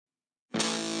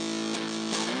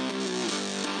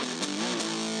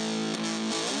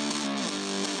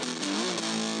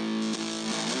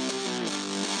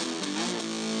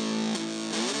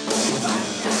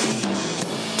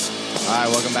Hi,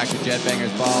 welcome back to Jed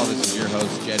Banger's Ball. This is your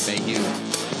host, Jed Bayhue.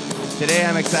 Today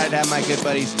I'm excited to have my good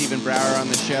buddy Stephen Brower on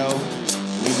the show.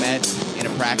 We met in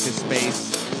a practice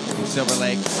space in Silver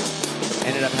Lake.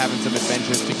 Ended up having some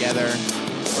adventures together.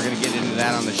 We're going to get into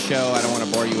that on the show. I don't want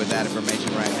to bore you with that information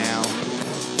right now.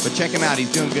 But check him out.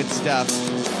 He's doing good stuff.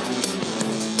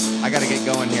 I got to get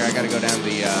going here. I got to go down to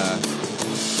the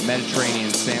Mediterranean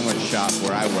sandwich shop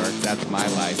where I work. That's my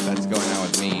life. That's going on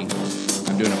with me.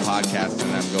 I'm doing a podcast and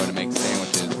I'm going to make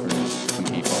sandwiches for some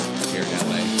people here in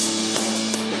LA.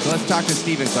 So let's talk to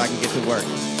Stephen so I can get to work.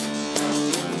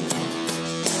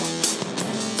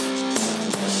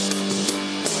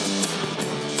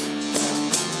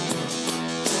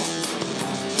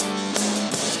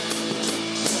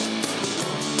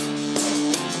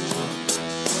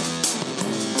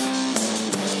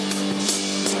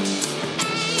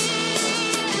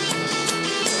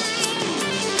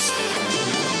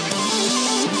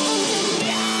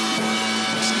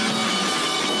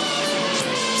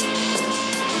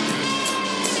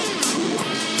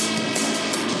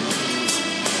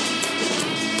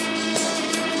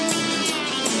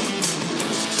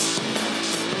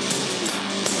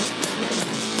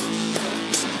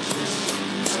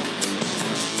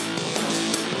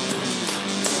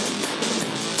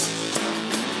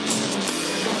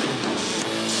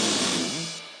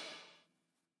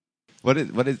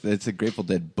 What is it's a Grateful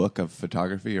Dead book of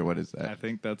photography, or what is that? I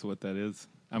think that's what that is.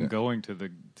 I'm going to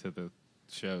the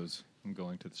shows. I'm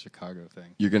going to the Chicago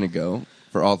thing. You're going to go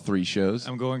for all three shows?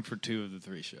 I'm going for 2 of the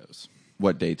 3 shows.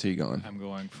 What dates are you going? I'm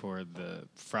going for the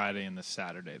Friday and the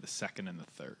Saturday, the 2nd and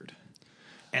the 3rd.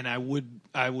 And I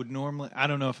would normally, I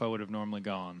don't know if I would have normally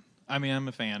gone. I mean, I'm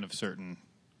a fan of certain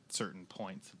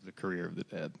points of the career of the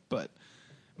Dead, but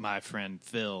my friend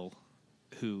Phil,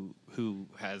 who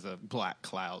has a black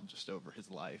cloud just over his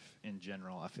life in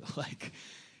general, I feel like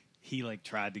he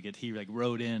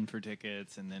wrote in for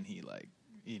tickets, and then he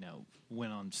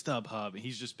went on StubHub.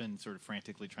 He's just been sort of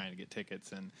frantically trying to get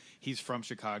tickets, and he's from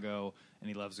Chicago, and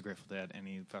he loves the Grateful Dead, and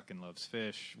he fucking loves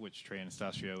Fish, which Trey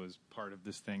Anastasio is part of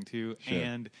this thing too, sure.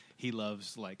 And he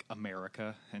loves like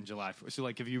America and July 4th. So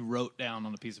like if you wrote down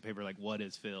on a piece of paper like what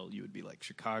is Phil, you would be like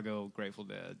Chicago, Grateful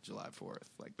Dead, July 4th.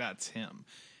 Like that's him.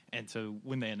 And so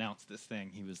when they announced this thing,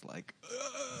 he was like,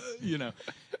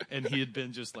 and he had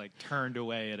been just like turned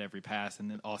away at every pass. And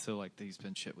then also like he's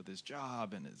been shit with his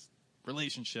job and his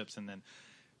relationships. And then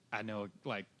I know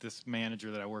like this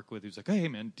manager that I work with, who's like, hey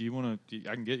man, do you want to,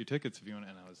 I can get you tickets if you want.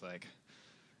 And I was like,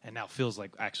 and now Phil's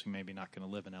like actually maybe not going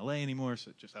to live in LA anymore.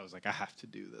 So I was like, I have to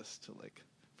do this to like,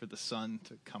 for the sun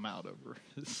to come out over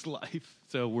his life.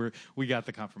 So we got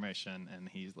the confirmation, and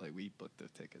he's like, we booked the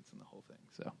tickets and the whole thing.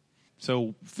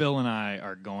 So Phil and I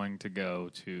are going to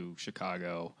go to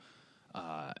Chicago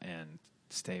and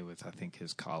stay with, I think,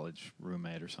 his college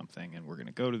roommate or something, and we're going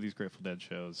to go to these Grateful Dead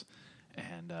shows,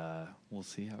 and we'll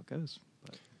see how it goes.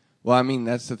 But. Well, I mean,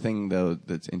 that's the thing, though,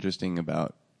 that's interesting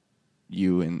about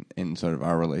you and sort of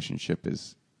our relationship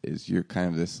is you're kind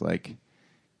of this, like,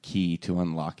 key to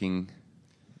unlocking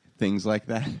things like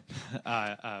that.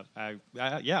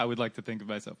 I would like to think of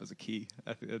myself as a key.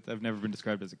 I've never been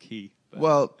described as a key. But.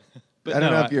 Well... But I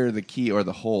don't know if you're the key or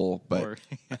the hole, but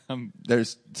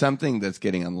there's something that's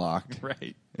getting unlocked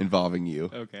involving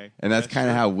you. Okay. And that's kind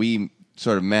of how we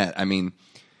sort of met. I mean,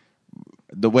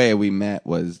 the way we met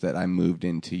was that I moved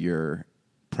into your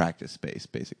practice space,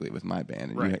 basically, with my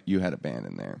band. And you had a band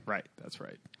in there. Right, that's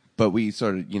right. But we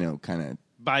sort of, kind of...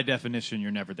 By definition,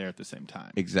 you're never there at the same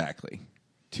time. Exactly.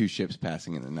 2 ships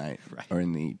passing in the night or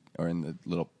in the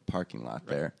little parking lot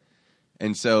there.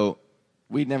 And so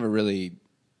we never really...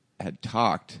 had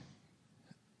talked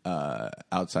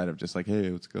outside of just like,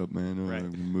 hey, what's up, man? I'm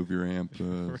going to move your amp.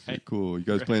 Cool. You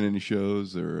guys playing any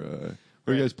shows? Or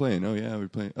where are you guys playing? Oh, yeah, we're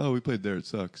playing. Oh, we played there. It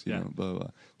sucks. You know, blah,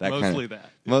 blah, blah.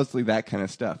 Mostly that kind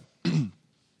of stuff.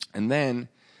 And then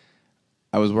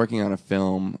I was working on a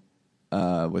film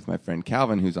with my friend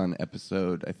Calvin, who's on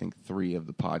episode, I think, 3 of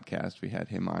the podcast. We had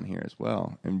him on here as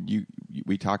well. And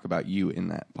we talk about you in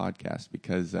that podcast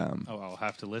because... I'll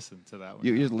have to listen to that one.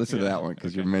 You just listen to that one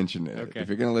because you're mentioned in it. Okay. If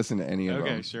you're going to listen to any of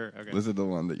them, listen to the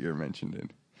one that you're mentioned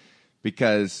in.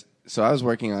 Because, so I was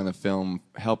working on a film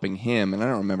helping him, and I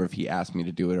don't remember if he asked me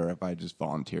to do it or if I just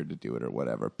volunteered to do it or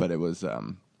whatever, but it was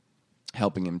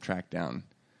helping him track down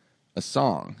a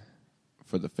song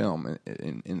for the film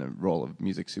in the role of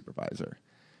music supervisor.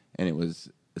 And it was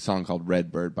a song called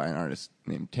Redbird by an artist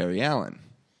named Terry Allen.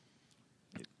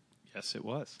 Yes, it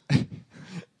was.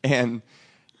 And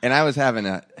I was having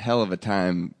a hell of a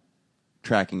time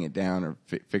tracking it down or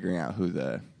figuring out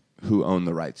who owned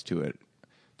the rights to it,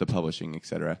 the publishing,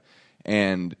 etc.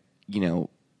 And,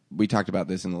 we talked about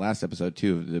this in the last episode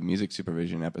too, the music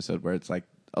supervision episode, where it's like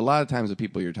a lot of times the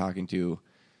people you're talking to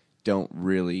don't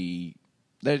really.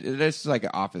 This is like an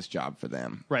office job for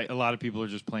them. Right. A lot of people are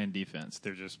just playing defense.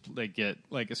 They get,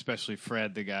 like, especially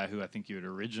Fred, the guy who I think you had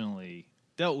originally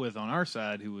dealt with on our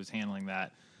side, who was handling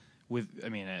that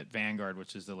at Vanguard,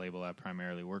 which is the label I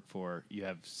primarily work for, you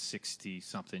have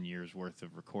 60-something years worth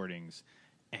of recordings,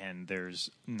 and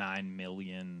there's 9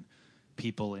 million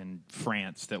people in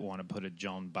France that want to put a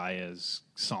Joan Baez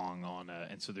song on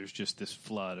and so there's just this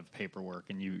flood of paperwork,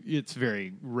 and it's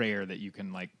very rare that you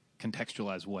can, like,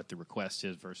 contextualize what the request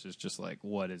is versus just like,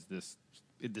 what is this?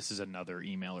 This is another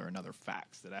email or another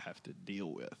fax that I have to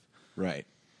deal with. Right.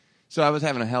 So I was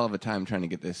having a hell of a time trying to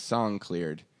get this song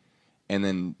cleared, and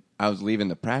then I was leaving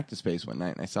the practice space one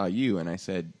night, and I saw you, and I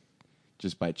said,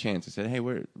 just by chance, I said, hey,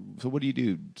 so what do you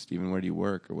do, Stephen? Where do you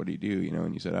work, or what do you do? You know,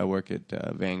 and you said, I work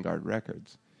at Vanguard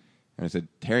Records. And I said,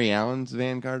 Terry Allen's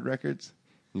Vanguard Records?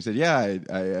 And you said, yeah,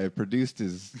 I produced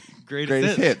his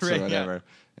greatest hits or whatever. Yeah.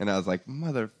 And I was like,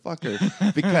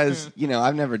 motherfucker, because, you know,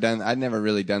 I'd never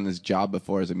really done this job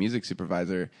before as a music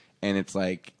supervisor. And it's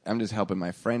like, I'm just helping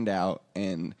my friend out.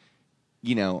 And,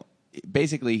 you know,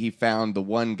 basically he found the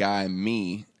one guy,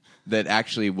 me, that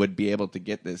actually would be able to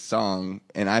get this song.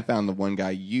 And I found the one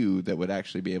guy, you, that would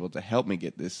actually be able to help me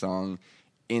get this song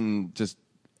in just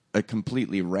a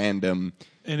completely random,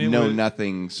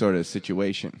 nothing sort of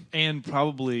situation. And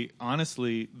probably,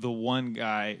 honestly, the one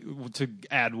guy, to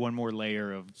add one more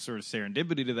layer of sort of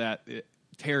serendipity to that,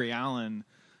 Terry Allen,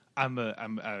 I'm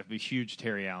a huge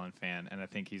Terry Allen fan, and I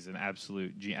think he's an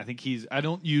absolute genius. I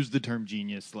don't use the term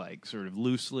genius like sort of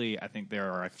loosely. I think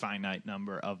there are a finite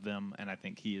number of them, and I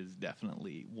think he is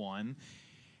definitely one.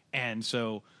 And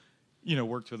so, you know,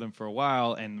 worked with him for a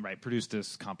while and produced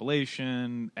this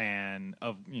compilation, and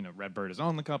Redbird is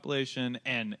on the compilation,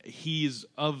 and he's,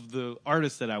 of the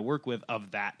artists that I work with of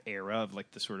that era, of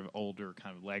like the sort of older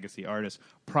kind of legacy artists,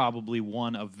 probably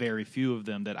one of very few of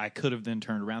them that I could have then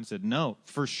turned around and said, no,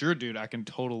 for sure, dude, I can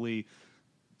totally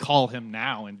call him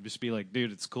now and just be like,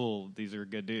 dude, it's cool, these are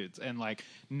good dudes, and like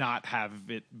not have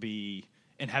it be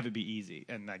easy,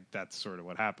 and like that's sort of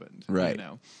what happened, right? You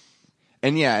know?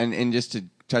 And yeah, and just to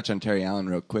touch on Terry Allen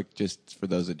real quick, just for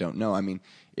those that don't know, I mean,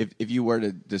 if you were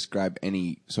to describe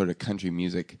any sort of country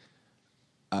music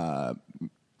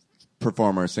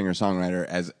performer, singer, songwriter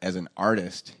as an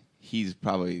artist, he's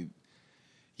probably...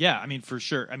 Yeah, I mean, for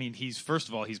sure. I mean, he's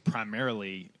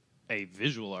primarily a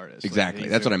visual artist. Exactly,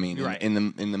 that's what I mean. Right. In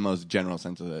the most general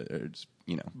sense of it,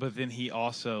 you know. But then he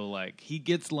also he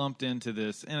gets lumped into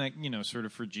this, and sort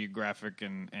of for geographic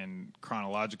and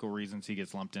chronological reasons, he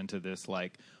gets lumped into this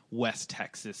West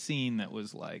Texas scene that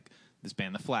was this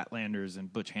band, the Flatlanders,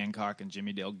 and Butch Hancock and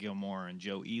Jimmy Dale Gilmore and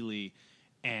Joe Ely,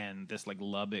 and this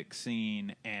Lubbock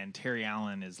scene. And Terry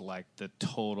Allen is the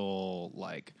total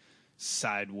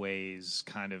sideways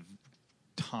kind of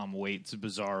Tom Waits'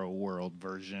 Bizarro World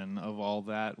version of all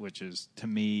that, which is, to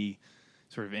me,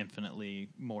 sort of infinitely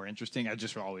more interesting. I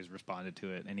just always responded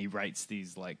to it. And he writes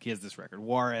these, he has this record,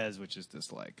 Juarez, which is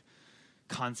this,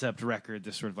 concept record,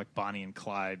 this sort of Bonnie and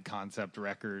Clyde concept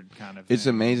record kind of It's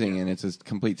thing. amazing, and it's a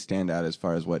complete standout as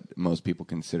far as what most people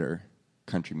consider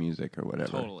country music or whatever.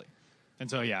 Totally. And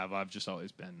so, yeah, I've just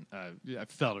always been, I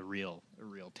felt a real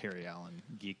Terry Allen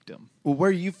geekdom. Well,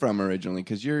 where are you from originally?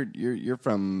 Because you're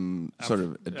from sort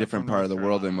of a different part of the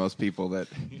world than most people that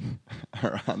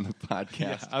are on the podcast.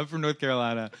 Yeah, I'm from North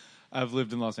Carolina. I've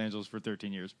lived in Los Angeles for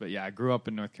 13 years. But, yeah, I grew up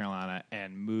in North Carolina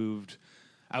and moved.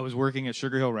 I was working at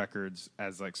Sugar Hill Records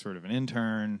as, sort of an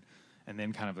intern, and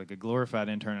then kind of a glorified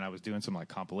intern, and I was doing some,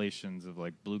 compilations of,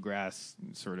 bluegrass,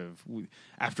 sort of.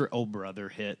 After Oh Brother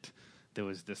hit, there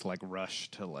was this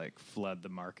rush to flood the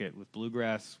market with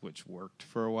bluegrass, which worked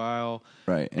for a while.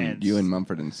 Right, and you and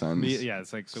Mumford and Sons. Yeah,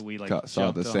 it's so we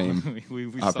saw the same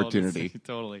we opportunity. Saw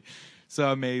totally. So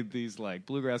I made these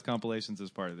bluegrass compilations as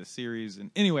part of this series.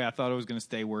 And anyway, I thought I was going to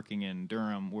stay working in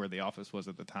Durham, where the office was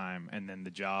at the time, and then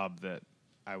the job that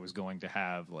I was going to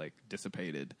have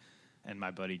dissipated. And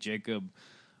my buddy Jacob,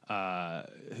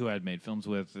 who I'd made films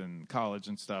with in college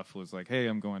and stuff, was like, "Hey,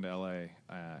 I'm going to L.A.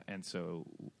 And so."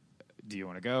 Do you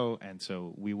want to go? And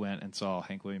so we went and saw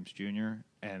Hank Williams Jr.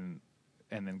 and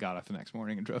then got up the next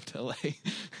morning and drove to L.A.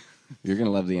 You're going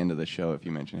to love the end of the show if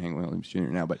you mention Hank Williams Jr.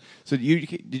 now. But so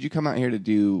did you come out here to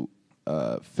do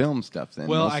film stuff then?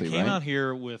 Well, mostly, I came right? out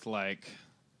here with I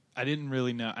didn't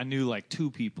really know. I knew two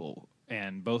people,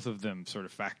 and both of them sort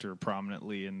of factor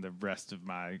prominently in the rest of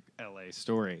my L.A.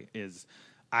 story. Is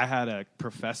I had a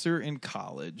professor in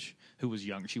college who was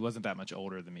young. She wasn't that much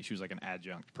older than me. She was an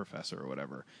adjunct professor or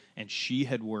whatever. And she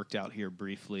had worked out here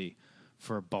briefly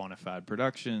for Bonafide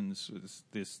Productions,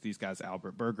 these guys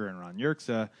Albert Berger and Ron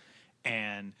Yerxa,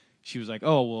 and she was like,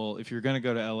 "Oh, well, if you're going to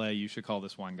go to LA, you should call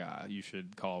this one guy. You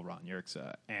should call Ron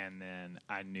Yerxa." And then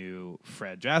I knew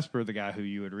Fred Jasper, the guy who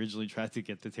you had originally tried to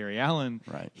get to Terry Allen.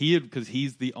 Right. Because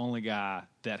he's the only guy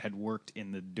that had worked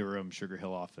in the Durham Sugar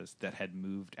Hill office that had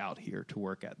moved out here to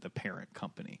work at the parent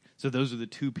company. So those are the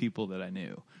two people that I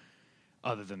knew,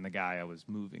 other than the guy I was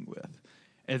moving with.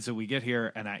 And so we get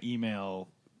here, and I email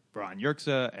Ron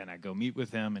Yerxa, and I go meet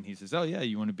with him, and he says, "Oh, yeah,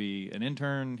 you want to be an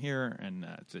intern here?" And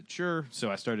I said, "Sure."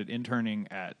 So I started interning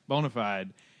at Bonafide,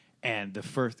 and the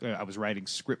first, I was writing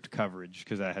script coverage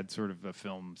because I had sort of a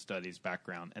film studies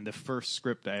background, and the first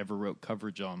script I ever wrote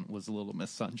coverage on was Little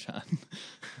Miss Sunshine.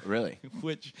 Really?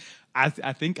 Which I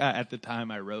think at the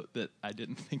time I wrote that I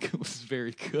didn't think it was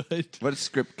very good. What does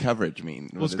script coverage mean?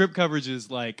 Well, script coverage is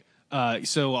like,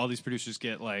 so all these producers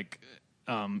get like,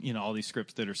 all these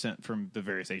scripts that are sent from the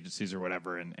various agencies or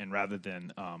whatever, and rather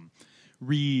than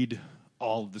read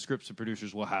all of the scripts, the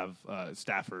producers will have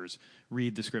staffers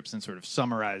read the scripts and sort of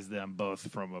summarize them, both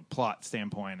from a plot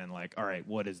standpoint and like, all right,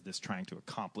 what is this trying to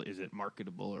accomplish? Is it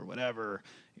marketable or whatever?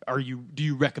 Do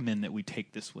you recommend that we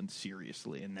take this one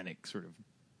seriously? And then it sort of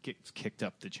gets kicked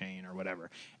up the chain or whatever.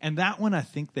 And that one, I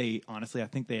think they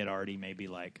had already maybe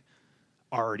like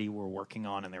already were working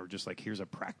on, and they were just like, here's a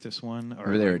practice one.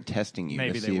 Or they were testing you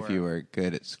maybe to see if you were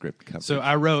good at script coverage. So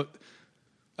I wrote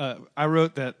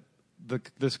that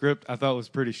the script I thought was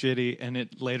pretty shitty, and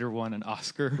it later won an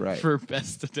Oscar for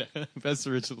best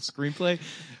original screenplay.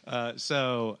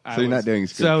 So you're not doing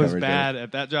script coverage. So I was bad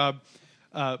at that job.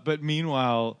 But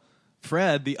meanwhile,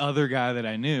 Fred, the other guy that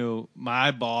I knew,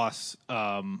 my boss,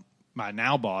 my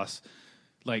now boss,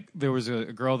 like there was a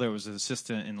girl that was an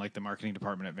assistant in like the marketing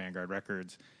department at Vanguard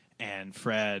Records, and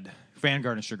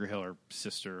Vanguard and Sugar Hill are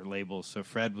sister labels, so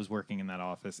Fred was working in that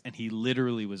office, and he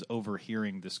literally was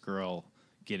overhearing this girl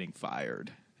getting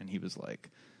fired, and he was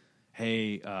like,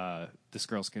 "Hey, this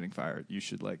girl's getting fired. You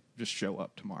should like just show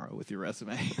up tomorrow with your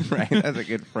resume." Right, that's a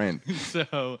good friend.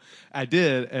 So I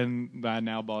did, and my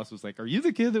now boss was like, "Are you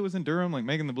the kid that was in Durham, like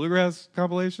making the bluegrass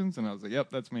compilations?" And I was like, "Yep,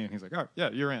 that's me." And he's like, "Oh,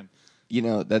 yeah, you're in." You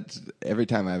know, that's every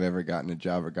time I've ever gotten a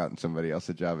job or gotten somebody else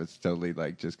a job, it's totally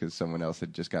like just because someone else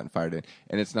had just gotten fired.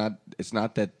 And it's not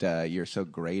that you're so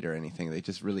great or anything. They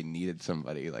just really needed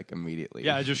somebody like immediately.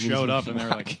 Yeah, I just showed up and they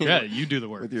were like, "Yeah, you do the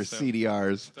work." With your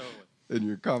CDRs and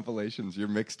your compilations, your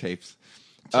mixtapes.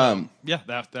 So, yeah,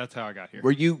 that's how I got here.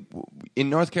 Were you in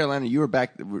North Carolina? You were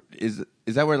back. Is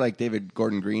that where like David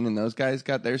Gordon Green and those guys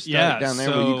got their start down there?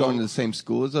 Were you going to the same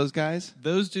school as those guys?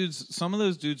 Those dudes, some of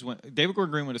those dudes went. David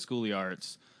Gordon Green went to School of the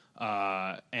Arts,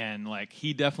 and like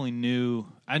he definitely knew.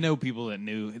 I know people that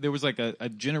knew. There was like a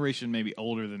generation maybe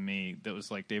older than me that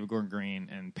was like David Gordon Green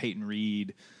and Peyton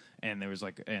Reed, and there was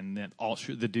like and then all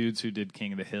the dudes who did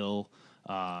King of the Hill.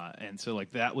 And so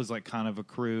like that was like kind of a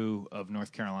crew of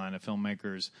North Carolina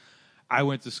filmmakers. I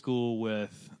went to school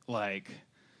with like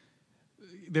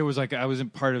there was like I was in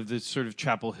part of this sort of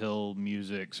Chapel Hill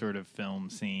music sort of film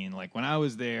scene. Like when I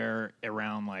was there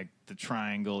around like the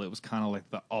Triangle, it was kind of like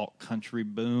the alt country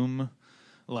boom,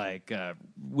 like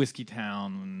Whiskey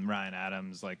Town and Ryan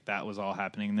Adams, like that was all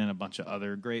happening. And then a bunch of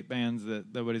other great bands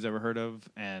that nobody's ever heard of,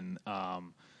 and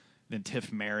then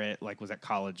Tiff Merritt like was at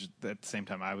college at the same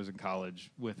time I was in college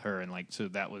with her, and like so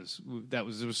it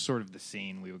was sort of the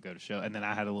scene we would go to show. And then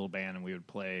I had a little band and we would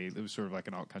play. It was sort of like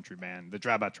an alt country band. The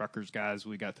Drive-By Truckers guys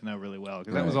we got to know really well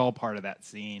because that was all part of that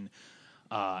scene.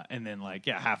 And then like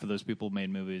half of those people made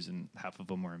movies and half of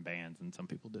them were in bands, and some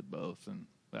people did both, and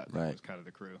that was kind of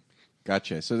the crew.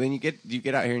 Gotcha. So then you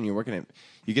get out here and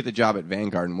you get the job at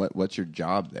Vanguard, and what's your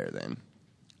job there then?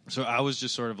 So I was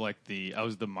just sort of like I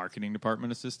was the marketing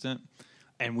department assistant,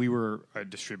 and we were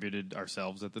distributed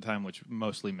ourselves at the time, which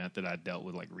mostly meant that I dealt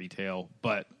with like retail.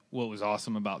 But what was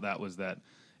awesome about that was that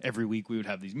every week we would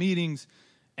have these meetings,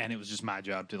 and it was just my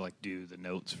job to like do the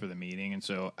notes for the meeting. And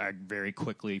so I very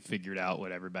quickly figured out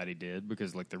what everybody did,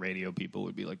 because like the radio people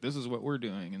would be like, "This is what we're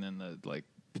doing," and then the like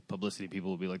publicity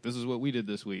people would be like, "This is what we did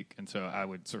this week." And so I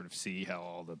would sort of see how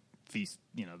all the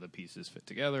pieces fit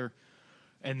together.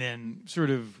 And then sort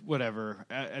of whatever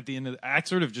at the end of I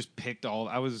sort of just picked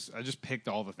I just picked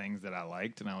all the things that I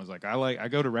liked, and I was like, I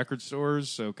go to record stores,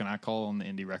 so can I call on the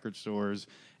indie record stores?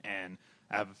 And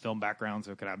I have a film background,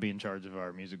 so can I be in charge of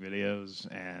our music videos?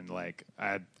 And like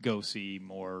I go see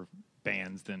more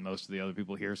bands than most of the other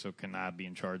people here, so can I be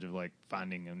in charge of like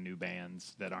finding new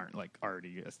bands that aren't like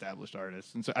already established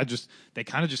artists? And so they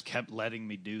kind of just kept letting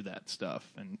me do that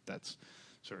stuff, and that's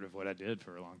sort of what I did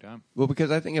for a long time. Well,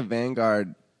 because I think of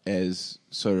Vanguard as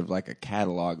sort of like a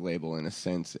catalog label in a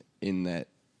sense, in that,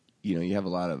 you have a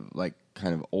lot of like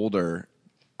kind of older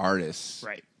artists,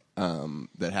 Right.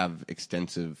 that have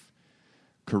extensive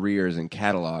careers and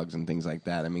catalogs and things like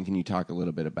that. I mean, can you talk a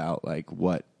little bit about like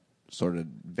what sort of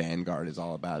Vanguard is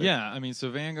all about? Yeah, I mean, so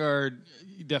Vanguard,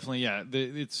 definitely, yeah.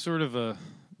 It's sort of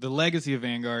the legacy of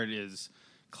Vanguard is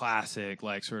classic,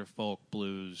 like sort of folk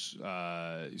blues,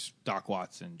 Doc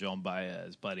Watson, Joan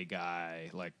Baez, Buddy Guy,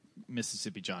 like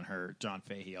Mississippi John Hurt, John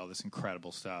Fahey, all this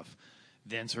incredible stuff.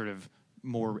 Then sort of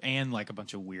more, and like a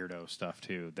bunch of weirdo stuff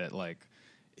too, that like,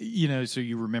 so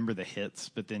you remember the hits,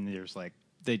 but then there's like,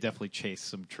 they definitely chase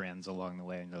some trends along the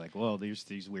way, and you're like, well, there's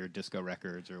these weird disco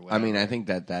records or whatever. I mean, I think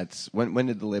that's when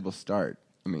did the label start?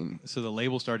 I mean, so the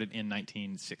label started in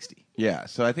 1960. Yeah,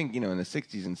 so I think in the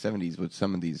 60s and 70s with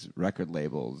some of these record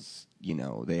labels,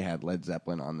 they had Led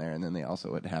Zeppelin on there, and then they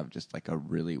also would have just like a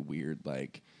really weird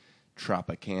like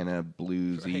Tropicana,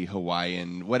 bluesy, Right.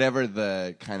 Hawaiian, whatever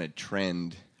the kind of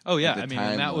trend. Oh yeah, at the I mean,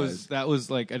 time and that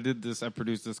was like I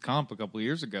produced this comp a couple of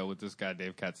years ago with this guy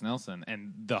Dave Katznelson,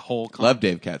 and the whole comp, Love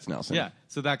Dave Katznelson. Yeah,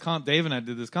 so that comp, Dave and I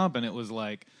did this comp, and it was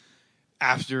like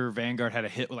after Vanguard had a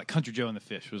hit, like Country Joe and the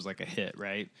Fish was like a hit,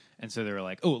 right? And so they were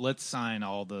like, oh, let's sign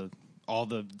all the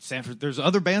there's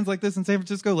other bands like this in San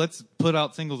Francisco. Let's put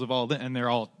out singles of all them, and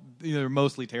they're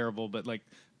mostly terrible, but like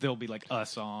there'll be like a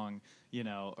song,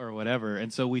 or whatever.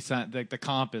 And so we signed. Like the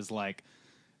comp is like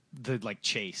the like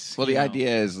chase. Well, the idea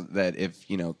is that if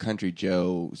Country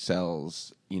Joe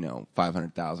sells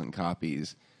 500,000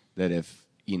 copies, that if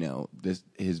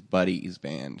his buddy's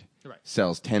band Right.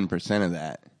 sells 10% of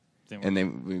that, Then and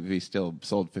then we still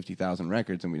sold 50,000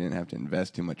 records, and we didn't have to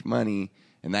invest too much money,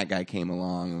 and that guy came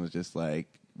along and was just like,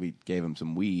 we gave him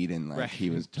some weed, and like Right. he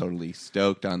was totally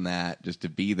stoked on that just to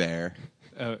be there.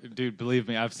 Dude, believe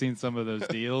me, I've seen some of those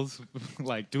deals.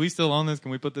 Like, do we still own this?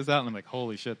 Can we put this out? And I'm like,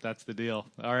 holy shit, that's the deal.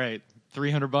 All right,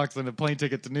 $300 and a plane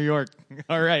ticket to New York.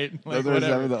 All right, like, Those are some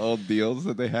whatever. of the old deals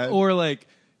that they had. Or like,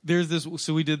 there's this.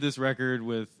 So we did this record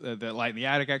with that Light in the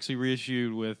Attic actually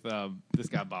reissued with this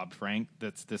guy Bob Frank.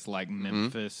 That's this like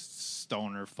Memphis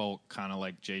stoner folk kind of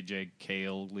like J.J.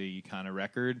 Cale-y kind of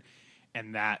record,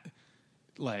 and that.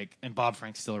 Like, and Bob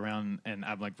Frank's still around, and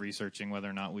I'm like researching whether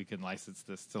or not we can license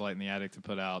this to Light in the Attic to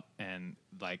put out. And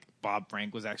like, Bob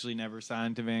Frank was actually never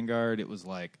signed to Vanguard. It was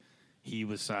like he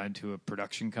was signed to a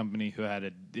production company who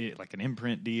had like an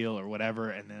imprint deal or whatever.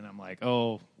 And then I'm like,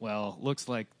 oh well, looks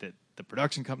like that the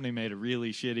production company made a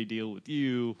really shitty deal with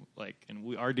you. Like,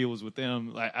 and our deal was with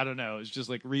them. Like, I don't know. It's just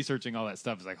like researching all that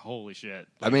stuff is like, holy shit.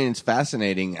 I mean, it's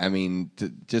fascinating. I mean,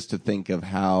 just to think of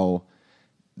how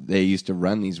they used to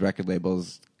run these record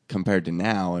labels compared to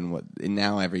now, and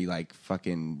now every like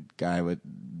fucking guy with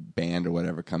band or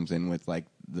whatever comes in with like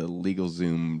the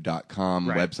LegalZoom.com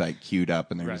Right. website queued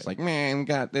up, and they're just Right. like, man,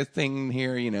 got this thing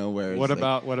here, whereas What like,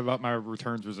 about my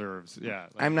returns reserves? Yeah,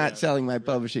 like, I'm not yeah. selling my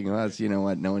publishing. Well, that's,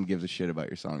 what, no one gives a shit about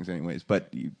your songs anyways,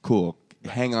 but cool.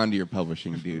 Hang on to your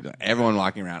publishing, dude. Everyone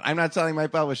walking around, I'm not selling my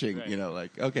publishing. Right.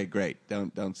 Like, okay, great.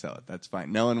 Don't sell it. That's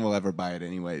fine. No one will ever buy it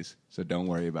anyways, so don't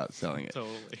worry about selling it.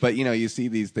 Totally. But, you see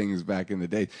these things back in the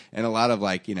day. And a lot of,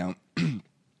 like,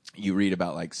 you read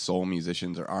about, like, soul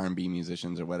musicians or R&B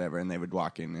musicians or whatever, and they would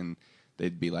walk in and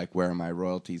they'd be like, where are my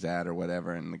royalties at or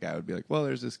whatever, and the guy would be like, well,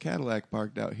 there's this Cadillac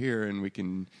parked out here, and we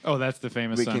can... Oh, that's the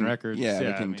famous Sun Records. Yeah, we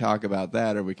I can mean- talk about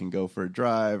that, or we can go for a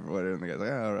drive, or whatever. And the guy's like,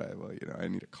 oh, all right, well, I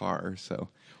need a car, so...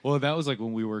 Well, that was like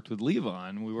when we worked with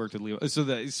Levon. So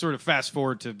that sort of fast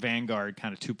forward to Vanguard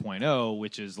kind of 2.0,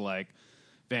 which is like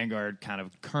Vanguard kind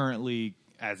of currently,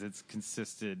 as it's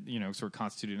consisted, sort of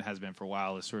constituted and has been for a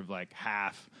while, is sort of like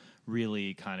half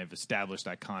really kind of established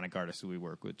iconic artists who we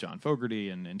work with. John Fogerty,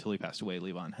 and until he passed away,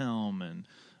 Levon Helm, and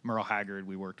Merle Haggard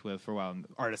we worked with for a while, and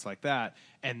artists like that,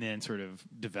 and then sort of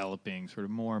developing sort of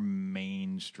more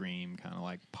mainstream kind of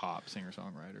like pop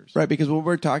singer-songwriters. Right, because what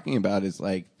we're talking about is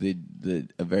like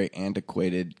a very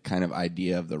antiquated kind of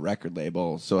idea of the record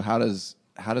label. So how does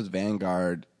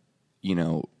Vanguard,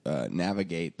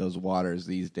 navigate those waters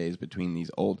these days between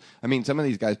these old... I mean, some of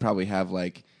these guys probably have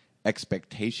like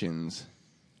expectations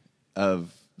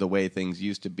of the way things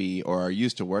used to be, or are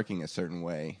used to working a certain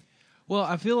way. Well,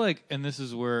 I feel like, and this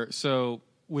is where, so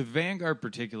with Vanguard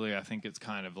particularly, I think it's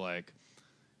kind of like,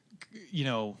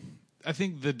 I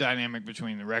think the dynamic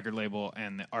between the record label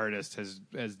and the artist has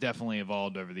definitely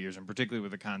evolved over the years, and particularly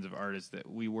with the kinds of artists that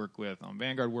we work with on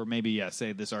Vanguard, where maybe,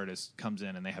 say this artist comes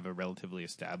in and they have a relatively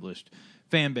established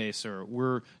fan base, or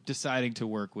we're deciding to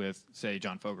work with, say,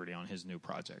 John Fogerty on his new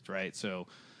project, right? So,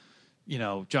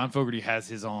 John Fogerty has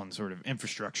his own sort of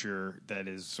infrastructure that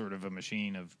is sort of a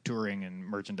machine of touring and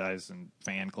merchandise and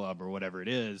fan club or whatever it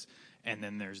is. And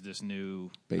then there's this new...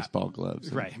 Baseball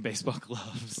gloves. Right, baseball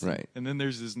gloves. Right. And then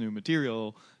there's this new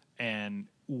material, and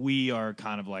we are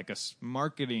kind of like a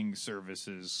marketing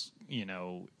services,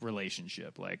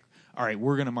 relationship. Like, all right,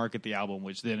 we're going to market the album,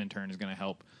 which then in turn is going to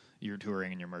help your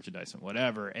touring and your merchandise and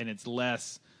whatever. And it's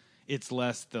less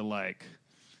the like,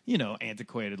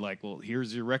 antiquated, like, well,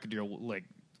 here's your record deal. Like,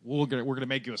 we're gonna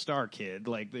make you a star, kid.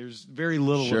 Like, there's very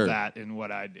little of that in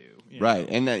what I do. Right,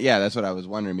 and that's what I was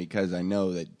wondering, because I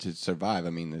know that to survive, I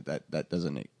mean that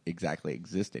doesn't exactly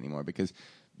exist anymore, because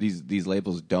these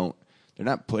labels they're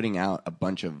not putting out a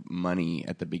bunch of money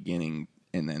at the beginning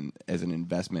and then as an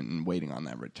investment and waiting on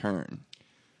that return.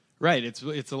 Right, it's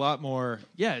a lot more.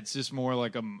 Yeah, it's just more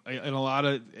like in a lot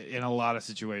of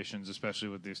situations, especially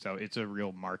with this stuff, it's a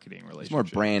real marketing relationship. It's more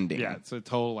branding. Yeah, it's a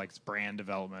total like brand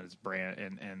development. It's brand,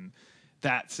 and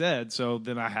that said, so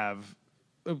then I have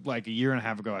like a year and a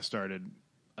half ago, I started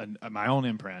my own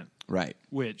imprint, right?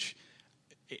 Which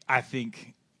I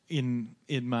think in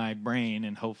my brain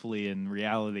and hopefully in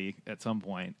reality at some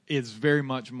point is very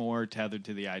much more tethered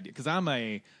to the idea, because I'm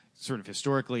a sort of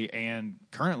historically and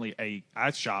currently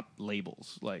I shop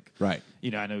labels, like, right.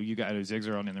 I know you got Ziggs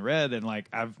are on In the Red, and like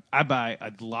I buy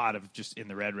a lot of just In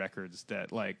the Red records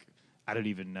that like I don't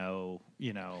even know,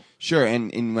 Sure,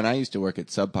 and when I used to work at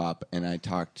Sub Pop and I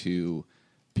talked to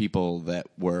people that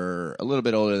were a little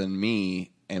bit older than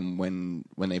me, and when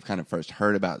they've kind of first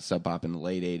heard about Sub Pop in the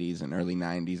late 80s and early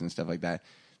 90s and stuff like that,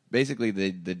 basically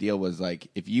the deal was like,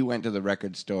 if you went to the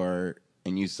record store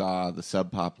and you saw the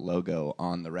Sub Pop logo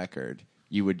on the record,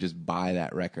 you would just buy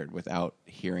that record without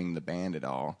hearing the band at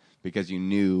all, because you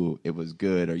knew it was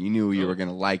good, or you knew you were going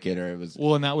to like it, or it was...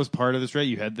 Well, and that was part of this, right?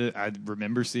 You had I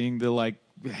remember seeing the, like,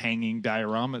 hanging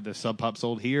diorama, the Sub Pop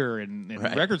sold here in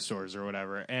right. record stores or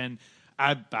whatever, and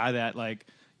I buy that, like...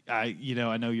 I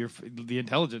know the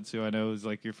Intelligence, who I know is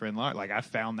like your friend Lars. Like, I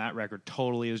found that record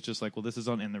totally as just like, well, this is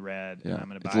on In the Red, and I'm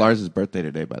going to buy it. It's Lars' birthday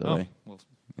today, by the way. Well,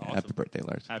 awesome. Happy birthday,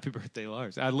 Lars. Happy birthday,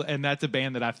 Lars. And that's a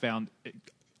band that I found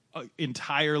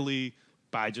entirely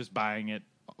by just buying it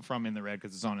from In the Red,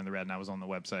 because it's on In the Red, and I was on the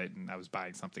website, and I was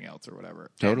buying something else or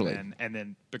whatever. Totally. And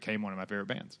then became one of my favorite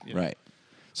bands. Right.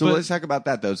 So let's talk about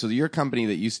that, though. So your company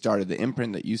that you started, the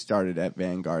imprint that you started at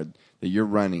Vanguard that you're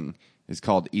running, is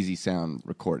called Easy Sound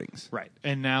Recordings. Right.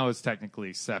 And now it's technically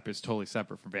it's totally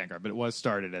separate from Vanguard, but it was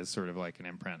started as sort of like an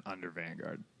imprint under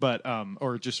Vanguard. But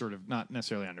or just sort of not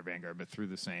necessarily under Vanguard, but through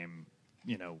the same,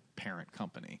 parent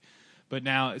company. But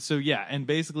now, so yeah, and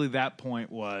basically that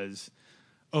point was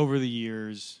over the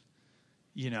years,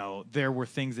 there were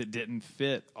things that didn't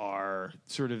fit our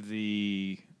sort of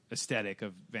the aesthetic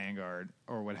of Vanguard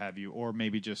or what have you, or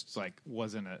maybe just like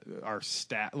wasn't our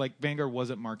like Vanguard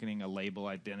wasn't marketing a label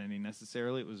identity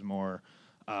necessarily. It was more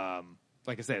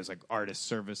like I said, it was like artist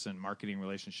service and marketing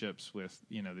relationships with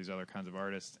these other kinds of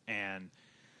artists. And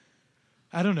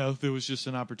I don't know, there was just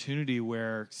an opportunity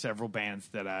where several bands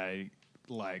that I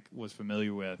was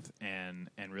familiar with and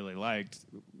really liked,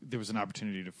 there was an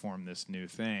opportunity to form this new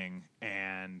thing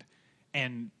and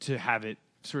to have it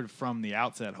sort of from the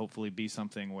outset, hopefully be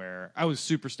something where I was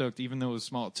super stoked, even though it was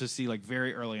small, to see like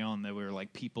very early on that we were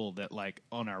like people that like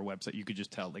on our website, you could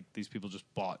just tell like these people just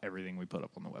bought everything we put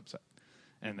up on the website.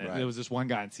 And there was this one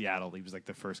guy in Seattle, he was like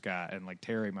the first guy, and like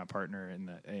Terry, my partner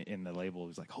in the label,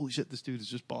 was like, holy shit, this dude has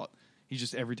just bought. He's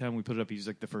just, every time we put it up, he's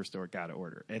like the first guy to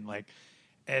order.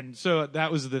 And so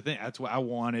that was the thing. That's why I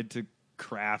wanted to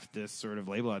craft this sort of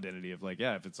label identity of like,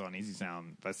 yeah, if it's on Easy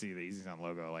Sound, if I see the Easy Sound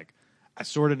logo, like I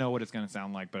sort of know what it's going to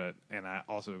sound like, and I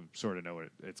also sort of know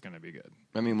it's going to be good.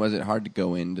 I mean, was it hard to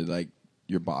go into like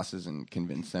your bosses and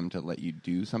convince them to let you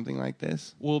do something like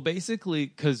this? Well, basically,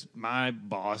 because my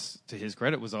boss, to his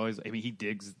credit, was always, he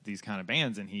digs these kind of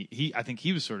bands, and I think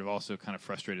he was sort of also kind of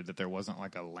frustrated that there wasn't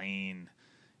like a lane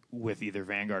with either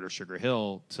Vanguard or Sugar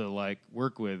Hill to like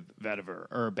work with Vetiver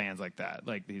or bands like that.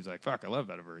 Like, he's like, fuck, I love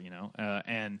Vetiver,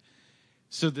 and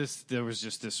so there was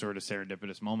just this sort of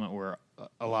serendipitous moment where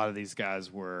a lot of these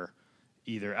guys were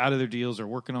either out of their deals or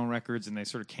working on records, and they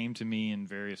sort of came to me in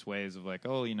various ways of like,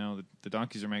 oh, the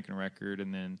Donkeys are making a record,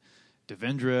 and then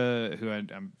Devendra, who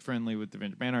I'm friendly with,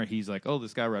 Devendra Banhart, he's like, oh,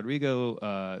 this guy Rodrigo,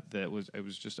 I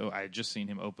had just seen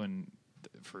him open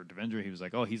for Devendra. He was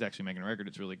like, oh, he's actually making a record,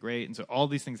 it's really great. And so all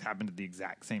these things happened at the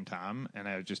exact same time, and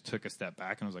I just took a step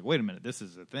back and I was like, wait a minute, this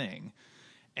is a thing.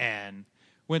 And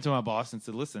went to my boss and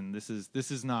said, listen, this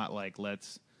is not like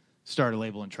let's start a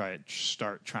label and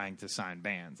start trying to sign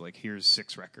bands. Like, here's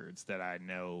 6 records that I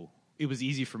know. It was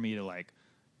easy for me to like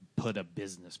put a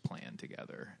business plan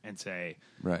together and say,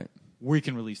 right, we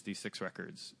can release these 6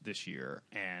 records this year,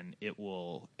 and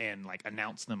like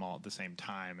announce them all at the same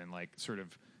time, and like sort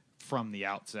of from the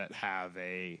outset have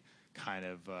a kind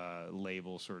of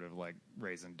label, sort of like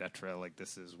raison d'etre, like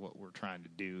this is what we're trying to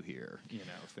do here, you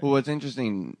know. Well, what's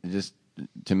interesting, just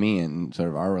to me and sort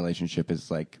of our relationship, is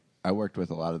like I worked with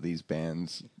a lot of these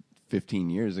bands 10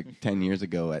 years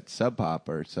ago at Sub Pop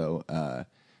or so.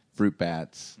 Fruit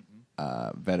Bats,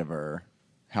 Vetiver,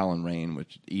 Howlin' Rain,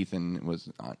 which Ethan was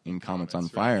in Comets on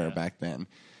Fire back then.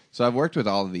 So I've worked with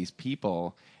all of these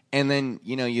people, and then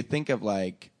you think of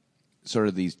like sort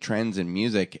of these trends in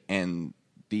music, and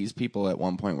these people at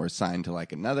one point were signed to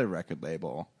like another record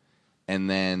label, and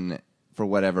then for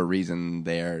whatever reason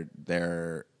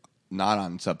they're not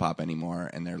on Sub Pop anymore,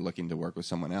 and they're looking to work with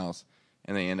someone else,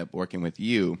 and they end up working with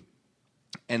you,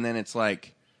 and then it's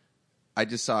like I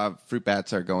just saw Fruit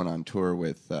Bats are going on tour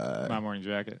with My Morning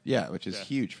Jacket, which is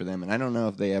huge for them, and I don't know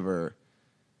if they ever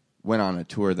went on a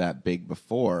tour that big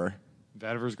before.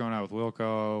 Vetiver's going out with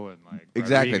Wilco, and like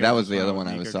exactly Rodriguez that was the other one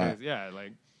I saw. Yeah,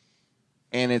 like.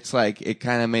 And it's like it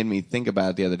kind of made me think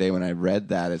about it the other day when I read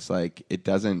that. It's like it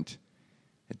doesn't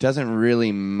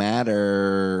really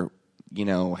matter,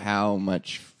 how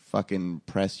much fucking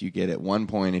press you get at one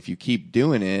point if you keep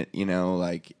doing it,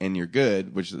 like, and you're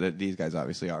good, which these guys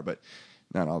obviously are, but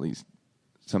not all these.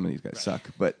 Some of these guys suck,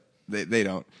 but they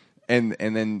don't. And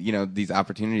then these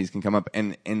opportunities can come up,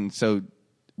 and so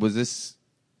was this.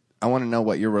 I want to know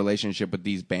what your relationship with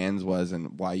these bands was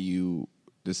and why you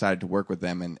decided to work with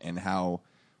them, and how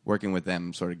working with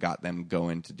them sort of got them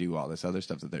going to do all this other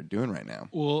stuff that they're doing right now.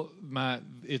 Well,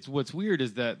 what's weird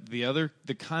is that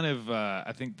the kind of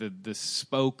I think the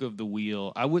spoke of the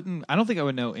wheel. I don't think I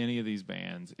would know any of these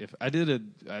bands if I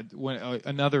did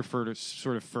another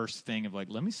sort of first thing of like,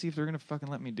 let me see if they're gonna fucking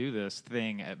let me do this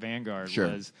thing at Vanguard. Sure.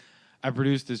 Was I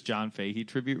produced this John Fahey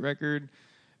tribute record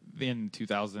in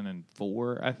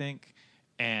 2004, I think,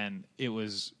 and it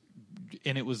was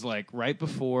like right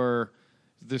before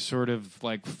this sort of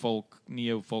like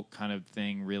neo folk kind of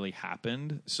thing really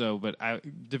happened. So, but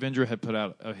Devendra had put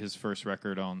out his first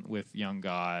record with Young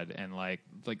God, and like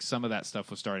some of that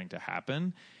stuff was starting to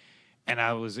happen. And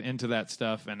I was into that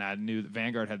stuff, and I knew that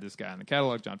Vanguard had this guy in the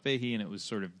catalog, John Fahey, and it was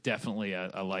sort of definitely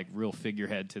a like real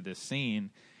figurehead to this scene.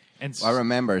 And I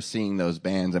remember seeing those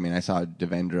bands. I mean, I saw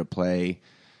Devendra play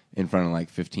in front of like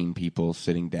 15 people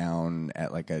sitting down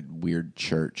at like a weird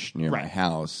church near my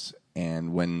house.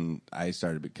 And when I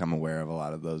started to become aware of a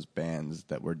lot of those bands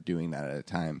that were doing that at a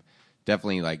time,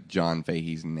 definitely like John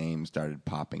Fahey's name started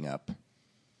popping up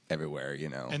everywhere,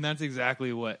 And that's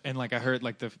exactly what. And like I heard,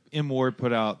 like the M Ward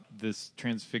put out this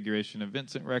Transfiguration of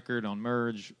Vincent record on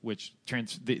Merge, which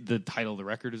the title of the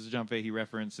record is a John Fahey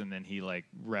reference, and then he like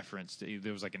referenced.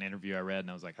 There was like an interview I read, and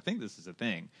I was like, I think this is a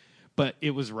thing. But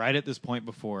it was right at this point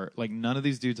before, like, none of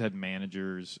these dudes had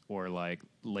managers or, like,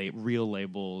 real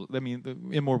labels. I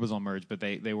mean, Immore was on Merge, but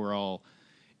they were all...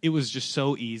 It was just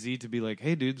so easy to be like,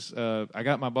 hey, dudes, I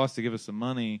got my boss to give us some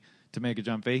money to make a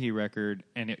John Fahey record,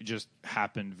 and it just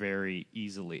happened very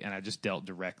easily. And I just dealt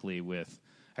directly with...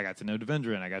 I got to know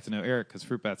Devendra, and I got to know Eric, because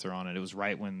Fruit Bats are on it. It was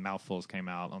right when Mouthfuls came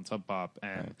out on Sub Pop.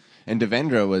 And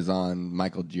Devendra was on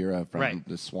Michael Gira from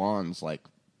the Swans, like...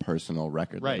 personal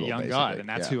record label, Young basically. God, and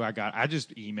that's who I got. I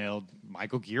just emailed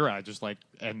Michael Gira. I just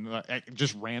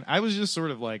just ran. I was just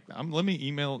sort of like, let me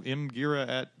email mgira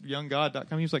at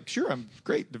younggod.com. He was like, sure, I'm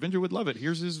great. Devendra would love it.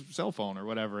 Here's his cell phone or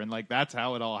whatever. And like that's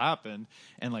how it all happened.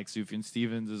 And like Sufjan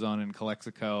Stevens is on in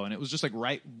Calexico, and it was just like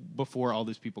right before all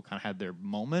these people kind of had their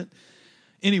moment.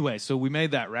 Anyway, so we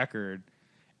made that record,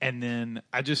 and then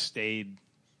I just stayed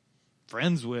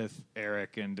friends with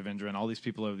Eric and Devendra and all these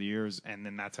people over the years, and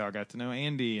then that's how I got to know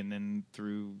Andy, and then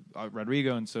through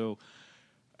Rodrigo, and so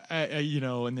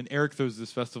and then Eric throws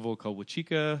this festival called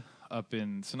Huachica up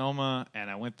in Sonoma, and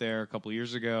I went there a couple of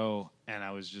years ago, and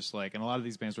I was just like, and a lot of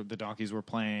these bands the Donkeys were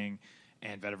playing,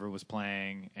 and Vetiver was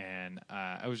playing, and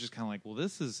I was just kind of like, well,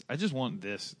 I just want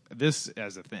this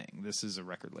as a thing. This is a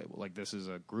record label. Like, this is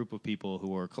a group of people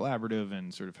who are collaborative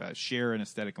and sort of share an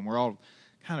aesthetic, and we're all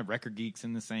kind of record geeks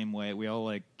in the same way. We all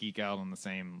like geek out on the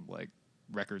same like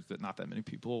records that not that many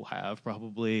people have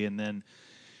probably. And then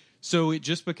so it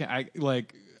just became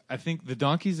I think the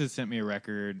Donkeys had sent me a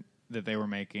record that they were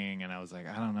making, and I was like,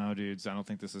 I don't know, dudes, I don't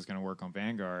think this is going to work on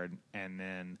Vanguard. And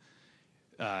then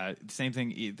same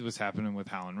thing it was happening with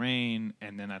Howlin' Rain,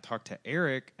 and then I talked to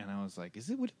Eric, and I was like,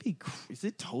 is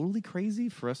it totally crazy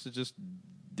for us to just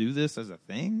do this as a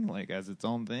thing, like as its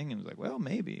own thing? And it was like, well,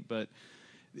 maybe, but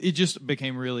it just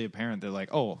became really apparent that,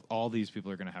 like, oh, all these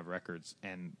people are going to have records,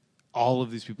 and all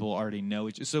of these people already know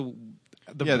each. So,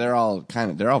 they're all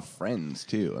friends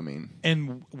too. I mean,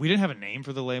 and we didn't have a name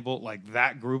for the label. Like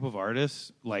that group of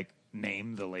artists, like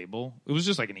name the label. It was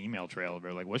just like an email trail of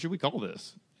like, what should we call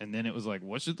this? And then it was like,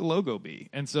 what should the logo be?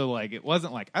 And so like, it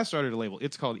wasn't like I started a label.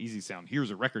 It's called Easy Sound.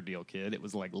 Here's a record deal, kid. It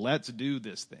was like, let's do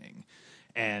this thing.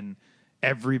 And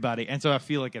everybody, and so I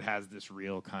feel like it has this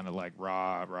real kind of like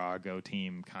raw go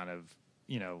team kind of,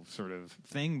 sort of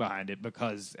thing behind it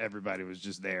because everybody was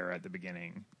just there at the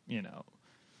beginning,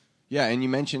 Yeah, and you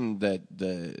mentioned that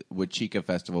the Huachica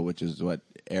Festival, which is what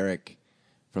Eric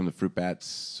from the Fruit Bats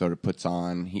sort of puts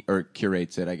on, or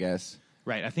curates it, I guess.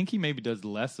 Right. I think he maybe does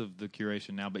less of the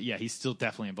curation now, but yeah, he's still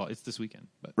definitely involved. It's this weekend.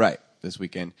 But. Right, this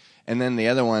weekend. And then the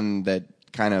other one that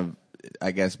kind of,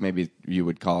 I guess maybe you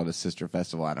would call it a sister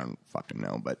festival, I don't fucking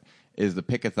know, but is the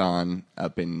Pickathon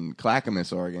up in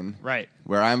Clackamas, Oregon. Right.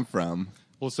 Where I'm from.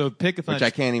 Well, so Pickathon... Which I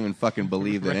can't even fucking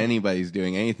believe that Right. anybody's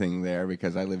doing anything there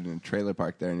because I lived in a trailer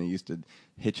park there and I used to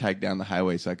hitchhike down the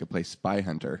highway so I could play Spy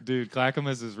Hunter. Dude,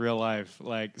 Clackamas is real life.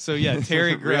 Like, so yeah,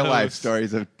 Terry Groves... Real life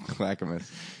stories of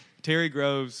Clackamas. Terry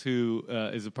Groves, who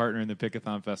is a partner in the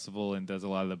Pickathon Festival and does a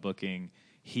lot of the booking,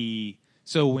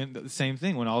 so when the same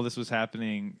thing, when all this was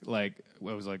happening, like,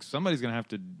 I was like, somebody's going to have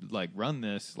to, like, run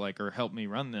this, like, or help me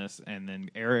run this. And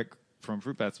then Eric from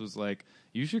Fruit Bats was like,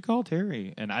 you should call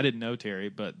Terry. And I didn't know Terry,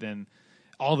 but then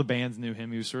all the bands knew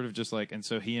him. He was sort of just like, and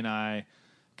so he and I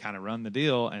kind of run the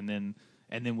deal. And then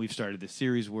we've started this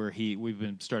series where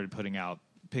we've started putting out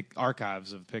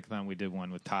archives of Pickathon. We did one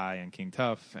with Ty and King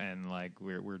Tough, and like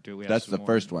we have That's some the more.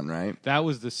 first one, right? That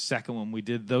was the second one. We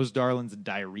did Those Darlings and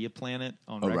Diarrhea Planet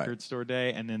on Record right. Store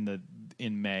Day, and then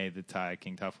in May the Ty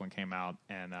King Tough one came out,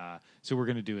 and so we're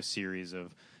going to do a series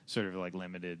of sort of like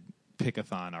limited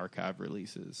Pickathon archive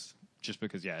releases, just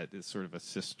because it's sort of a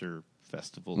sister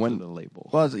festival to the label.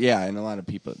 Well, yeah, and a lot of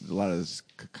this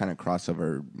kind of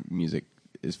crossover music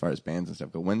as far as bands and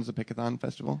stuff go. When's the Pickathon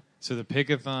Festival? So the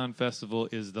Pickathon Festival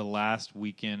is the last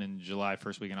weekend in July,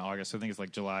 first weekend of August. So I think it's like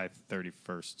July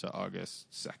 31st to August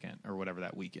 2nd or whatever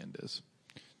that weekend is.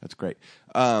 That's great.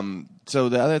 So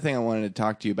the other thing I wanted to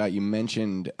talk to you about, you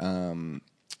mentioned Levon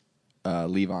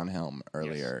Helm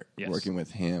earlier, Yes. working with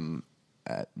him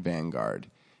at Vanguard.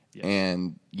 Yes.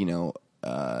 And,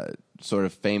 sort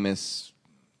of famous...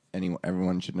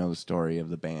 everyone should know the story of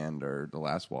the band or The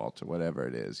Last Waltz or whatever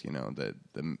it is,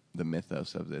 the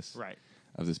mythos of this Right.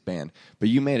 of this band. But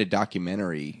you made a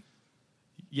documentary.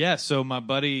 Yeah, so my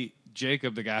buddy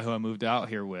Jacob, the guy who I moved out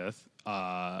here with, he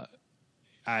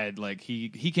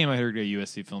came out here to go to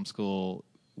USC Film School.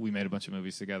 We made a bunch of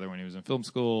movies together when he was in film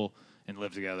school and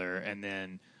lived together. And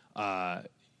then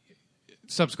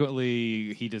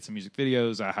subsequently, he did some music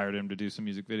videos. I hired him to do some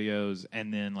music videos.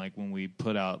 And then, like, when we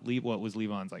put out what was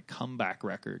Levon's like comeback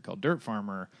record called Dirt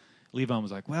Farmer, Levon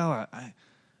was like, well, I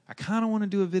kind of want to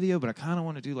do a video, but I kind of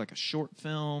want to do like a short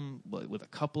film with a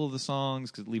couple of the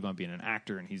songs, because Levon being an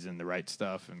actor and he's in The Right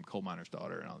Stuff and Coal Miner's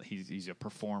Daughter and all that. He's a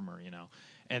performer,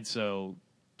 And so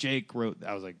Jake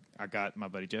I got my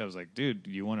buddy Jay. I was like, dude,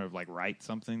 do you want to like write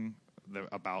something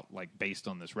about like based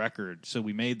on this record? So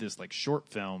we made this like short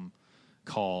film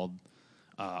called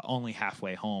Only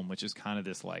Halfway Home, which is kind of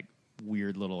this like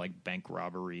weird little like bank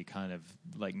robbery kind of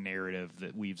like narrative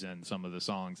that weaves in some of the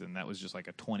songs, and that was just like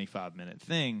a 25-minute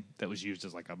thing that was used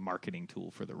as like a marketing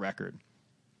tool for the record.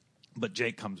 But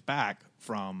Jake comes back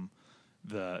from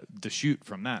the shoot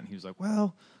from that, and he was like,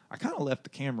 well, I kind of left the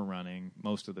camera running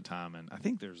most of the time, and I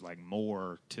think there's like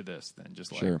more to this than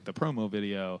just like the promo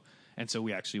video. And so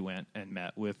we actually went and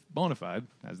met with Bonafide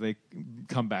as they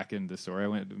come back into the story. I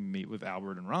went to meet with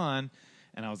Albert and Ron,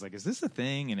 and I was like, is this a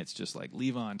thing? And it's just like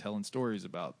Levon telling stories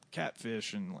about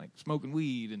catfish and like smoking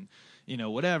weed and,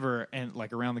 whatever. And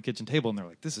like around the kitchen table. And they're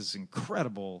like, this is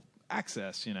incredible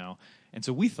access, And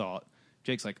so we thought,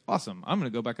 Jake's like, awesome. I'm going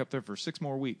to go back up there for 6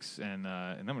 more weeks. And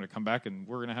I'm going to come back and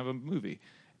we're going to have a movie.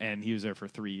 And he was there for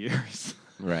 3 years.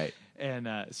 Right. And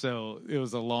so it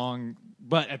was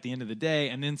but at the end of the day,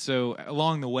 and then so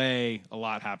along the way, a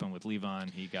lot happened with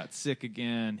Levon. He got sick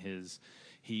again.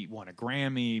 He won a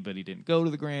Grammy, but he didn't go to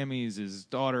the Grammys. His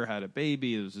daughter had a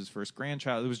baby. It was his first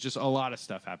grandchild. It was just a lot of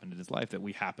stuff happened in his life that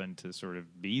we happened to sort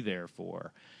of be there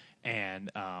for.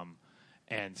 And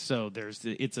so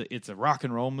it's a rock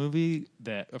and roll movie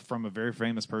that from a very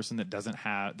famous person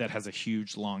that has a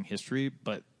huge long history,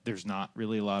 but there's not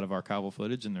really a lot of archival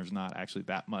footage, and there's not actually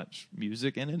that much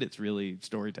music in it. It's really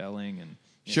storytelling and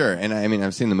sure. And I mean,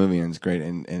 I've seen the movie and it's great,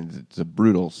 and it's a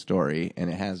brutal story, and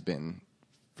it has been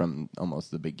from almost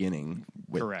the beginning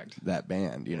with Correct. that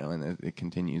band, and it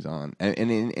continues on.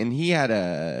 And he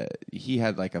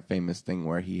had like a famous thing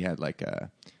where he had like a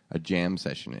a jam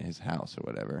session at his house or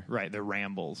whatever. Right, the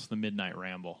rambles, the midnight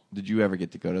ramble. Did you ever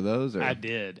get to go to those? Or? I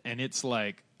did, and it's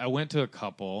like I went to a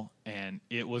couple, and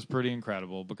it was pretty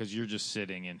incredible because you're just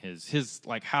sitting in his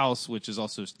like house, which is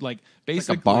also like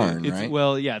basically like a barn, right?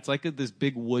 Well, yeah, it's like this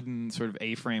big wooden sort of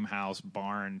A-frame house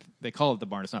barn. They call it the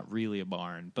barn. It's not really a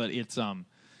barn, but it's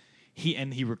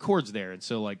he records there, and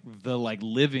so like the like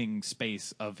living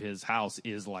space of his house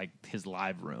is like his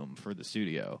live room for the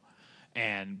studio.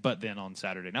 But then on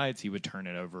Saturday nights he would turn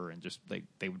it over and just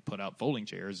they would put out folding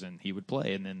chairs and he would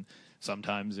play. And then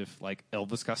sometimes if like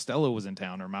Elvis Costello was in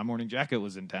town or My Morning Jacket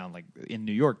was in town, like in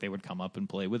New York, they would come up and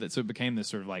play with it. So it became this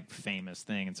sort of like famous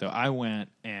thing. And so I went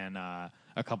and a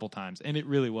couple times, and it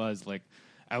really was like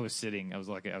I was sitting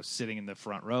in the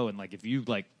front row, and like if you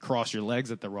like cross your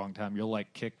legs at the wrong time, you'll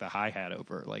like kick the hi-hat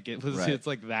over. Like it's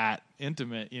like that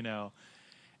intimate, you know.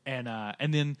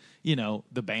 And then, you know,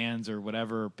 the bands or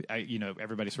whatever,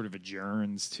 everybody sort of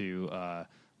adjourns to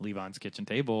Levon's kitchen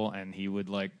table, and he would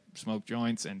like smoke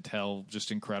joints and tell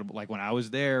just incredible. Like when I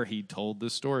was there, he told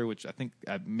this story, which I think it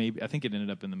ended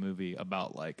up in the movie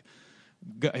about like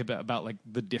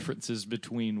the differences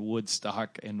between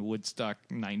Woodstock and Woodstock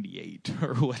 '98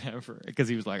 or whatever, because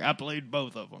he was like, I played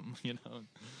both of them, you know.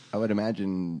 I would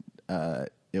imagine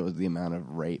it was the amount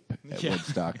of rape at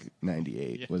Woodstock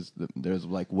 '98 there was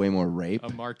like way more rape. A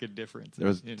marked difference. There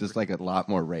was just like a lot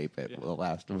more rape at the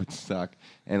last Woodstock,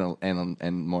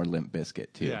 and more Limp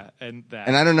Bizkit too. Yeah, and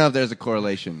I don't know if there's a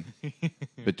correlation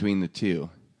between the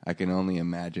two. I can only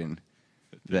imagine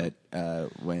that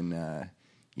when.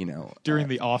 During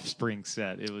the Offspring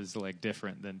set, it was like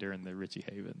different than during the Richie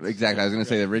Havens. Exactly. I was going to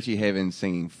say the Richie Havens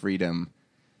singing Freedom,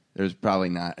 there's probably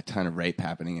not a ton of rape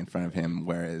happening in front of him,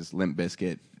 whereas Limp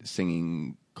Bizkit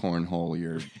singing Cornhole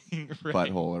Your right.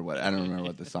 Butthole or what. I don't remember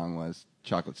what the song was.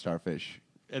 Chocolate Starfish.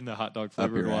 And the hot dog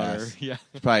flavored water. Ass. Yeah.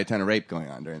 There's probably a ton of rape going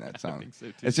on during that song. I think so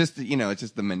too. It's just, it's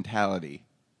just the mentality.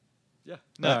 Yeah.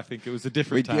 No, I think it was a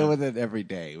different time. We deal with it every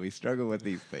day. We struggle with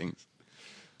these things.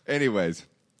 Anyways,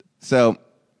 so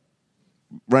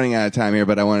running out of time here,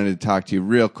 but I wanted to talk to you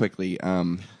real quickly.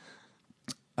 You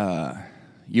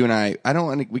and I don't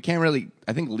want to, we can't really,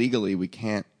 I think legally we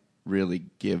can't really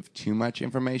give too much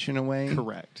information away.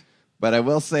 Correct. But I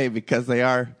will say, because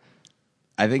I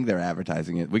think they're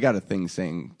advertising it. We got a thing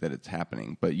saying that it's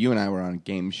happening, but you and I were on a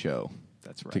game show.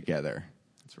 That's right. Together.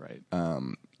 That's right.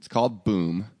 It's called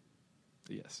Boom.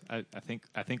 Yes. I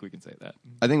think we can say that.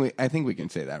 I think we can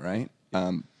say that, right?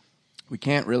 We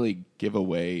can't really give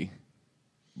away.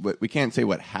 But we can't say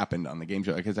what happened on the game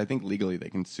show because I think legally they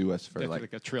can sue us for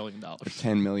like $1 trillion.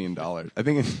 $10 million. I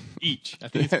think it's each. I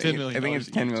think it's $10 million. I think it's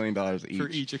 $10 million each for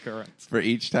each occurrence. For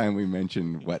each time we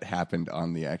mention what happened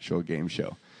on the actual game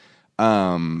show.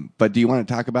 But do you want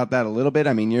to talk about that a little bit?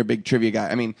 I mean, you're a big trivia guy.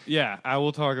 I mean, yeah, I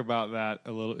will talk about that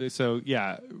a little. So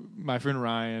yeah, my friend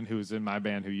Ryan, who's in my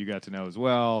band, who you got to know as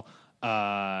well,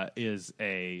 is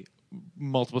a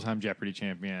multiple-time Jeopardy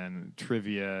champion,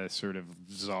 trivia sort of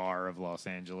czar of Los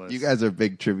Angeles. You guys are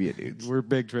big trivia dudes. We're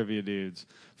big trivia dudes.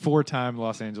 4-time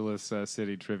Los Angeles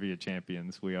City trivia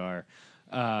champions we are.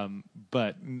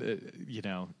 But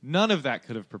none of that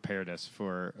could have prepared us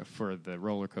for the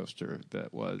roller coaster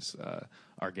that was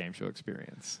our game show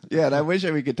experience. Yeah, and I wish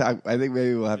we could talk. I think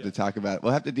maybe we'll have to talk about it.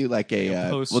 We'll have to do like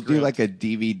we'll do like a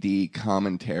DVD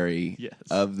commentary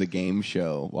of the game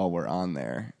show while we're on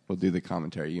there. We'll do the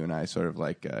commentary, you and I, sort of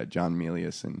like John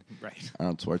Milius and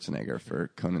Arnold Schwarzenegger for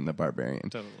Conan the Barbarian.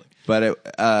 Totally. But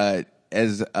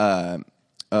as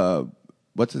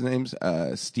what's his name?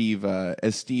 As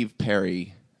Steve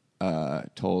Perry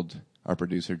told our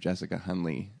producer Jessica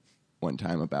Hunley one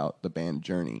time about the band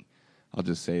Journey, I'll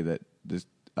just say that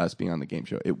us being on the game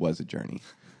show, it was a journey.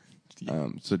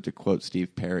 So to quote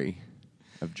Steve Perry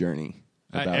of Journey,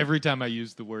 every time I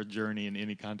use the word journey in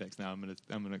any context now, I'm gonna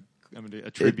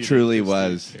attribute it truly to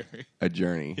was Steve Perry. A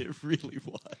journey. It really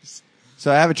was.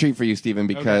 So I have a treat for you, Stephen,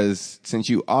 because since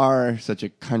you are such a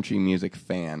country music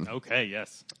fan,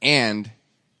 yes, and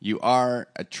you are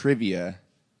a trivia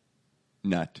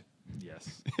nut,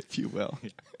 yes, if you will.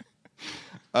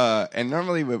 And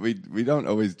normally we don't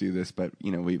always do this, but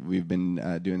we've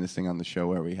been doing this thing on the show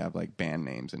where we have like band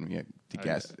names and we have to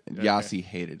guess. Okay. Yasi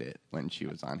hated it when she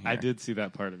was on here. I did see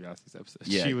that part of Yassi's episode.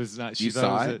 Yeah. She was not. She you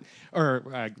saw it, or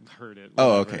I heard it.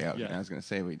 Oh, whatever. okay. Yeah. I was going to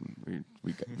say we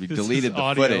This deleted is the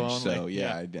audio footage, only. so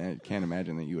I can't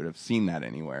imagine that you would have seen that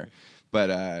anywhere.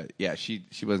 But she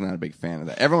was not a big fan of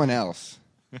that. Everyone else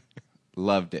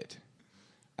loved it.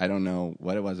 I don't know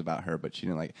what it was about her, but she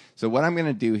didn't like it. So what I'm going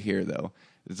to do here, though,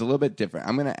 is a little bit different.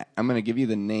 I'm gonna give you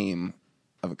the name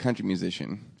of a country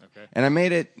musician. Okay. And I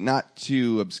made it not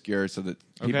too obscure so that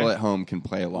people at home can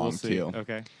play along too.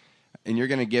 Okay. and you're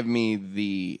going to give me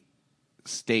the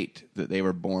state that they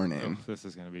were born in. Oh, this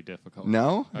is going to be difficult.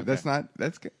 No, Okay.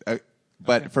 that's good.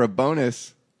 But for a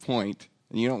bonus point,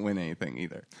 and you don't win anything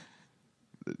either.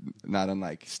 Not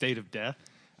unlike State of death?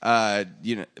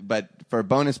 but for a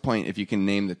bonus point, if you can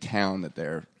name the town that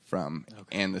they're from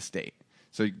and the state.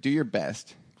 So do your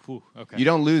best. Whew, okay. You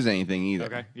don't lose anything either.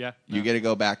 Okay, yeah. You No. get to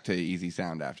go back to easy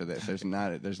sound after this. There's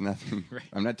nothing. Right.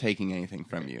 I'm not taking anything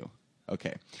from you.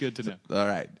 Okay. Good to know. All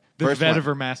right. The First one.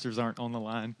 Vetiver Masters aren't on the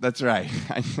line. That's right.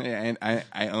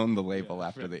 I own the label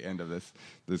after the end of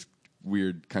this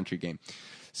weird country game.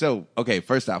 So, okay,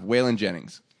 first off, Waylon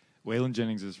Jennings. Waylon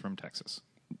Jennings is from Texas.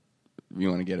 You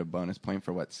want to get a bonus point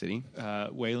for what city?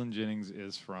 Waylon Jennings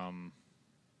is from...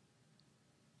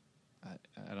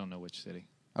 I don't know which city.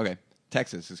 Okay,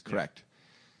 Texas is correct.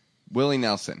 Willie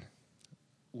Nelson.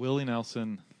 Willie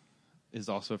Nelson is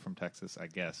also from Texas, I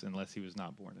guess, unless he was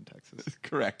not born in Texas.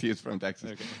 Correct, he is from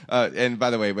Texas. Okay. And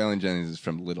by the way, Waylon Jennings is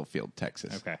from Littlefield,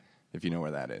 Texas. Okay. If you know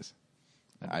where that is.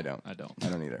 I don't. I don't. I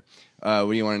don't either. What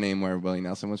do you want to name where Willie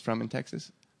Nelson was from in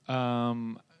Texas? I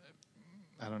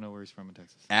don't know where he's from in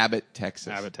Texas. Abbott,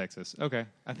 Texas. Abbott, Texas. Okay.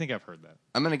 I think I've heard that.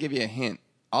 I'm going to give you a hint.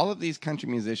 All of these country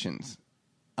musicians,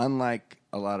 unlike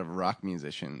a lot of rock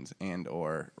musicians and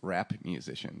or rap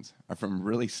musicians, are from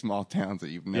really small towns that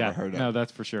you've never heard of. No,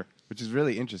 that's for sure. Which is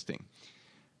really interesting.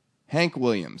 Hank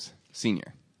Williams,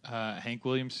 Sr. Hank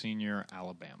Williams Sr.,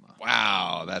 Alabama.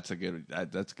 Wow, that's a good.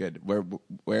 That's good.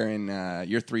 Where in?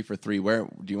 You're 3 for 3. Where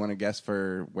do you want to guess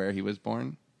for where he was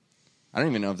born? I don't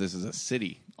even know if this is a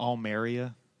city.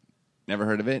 Almeria. Never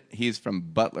heard of it. He's from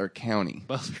Butler County.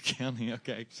 Butler County.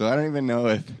 Okay. So I don't even know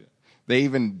if they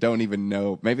don't even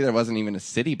know. Maybe there wasn't even a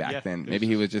city back then. Maybe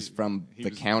he was just from the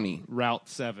county Route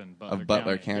 7 of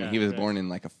Butler County. Yeah, he was right. born in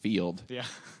like a field Yeah.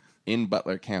 in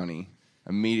Butler County.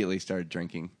 Immediately started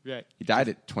drinking. Right. He died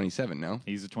at 27. No.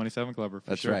 He's a 27 clubber for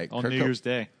That's sure. right. On Kurt New Year's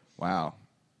Day. Wow.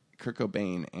 Kurt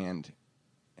Cobain and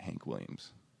Hank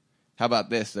Williams. How about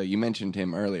this, though? You mentioned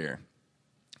him earlier.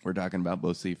 We're talking about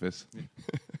Bocephus.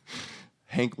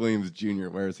 Hank Williams Jr.,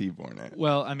 where is he born at?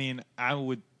 Well, I mean, I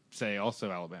would say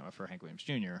also Alabama for Hank Williams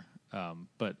Jr.,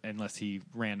 but unless he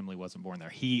randomly wasn't born there.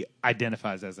 He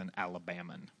identifies as an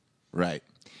Alabaman. Right.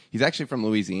 He's actually from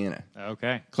Louisiana.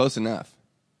 Okay. Close enough.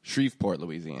 Shreveport,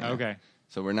 Louisiana. Okay.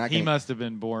 So we're not He going to... must have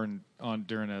been born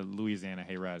during a Louisiana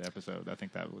Hayride episode. I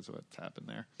think that was what's happened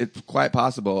there. It's quite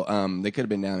possible. They could have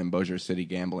been down in Bossier City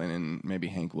gambling, and maybe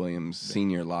Hank Williams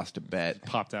Sr. lost a bet,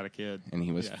 Popped out a kid. and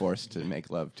he was forced to make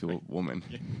love to a woman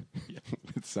Yeah.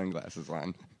 with sunglasses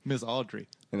on Miss Audrey.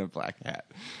 and a black hat.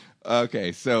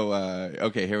 Okay, so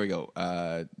here we go.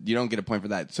 You don't get a point for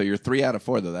that. So you're 3 out of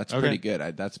 4, though. That's Okay. pretty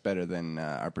good. That's better than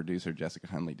our producer Jessica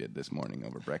Hunley did this morning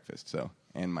over breakfast. So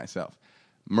and myself,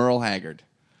 Merle Haggard,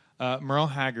 Merle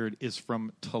Haggard is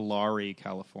from Tulare,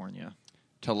 California.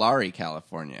 Tulare,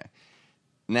 California.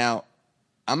 Now,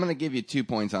 I'm going to give you 2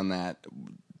 points on that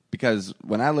because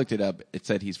when I looked it up, it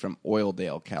said he's from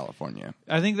Oildale, California.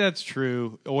 I think that's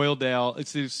true. Oildale.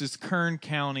 It's this Kern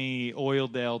County,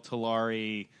 Oildale,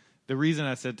 Tulare. The reason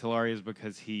I said Tulare is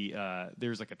because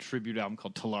there's like a tribute album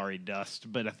called Tulare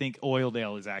Dust, but I think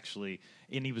Oildale is actually,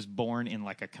 and he was born in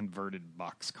like a converted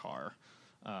boxcar,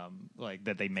 like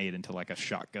that they made into like a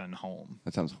shotgun home.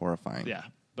 That sounds horrifying. Yeah,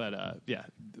 but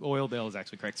Oildale is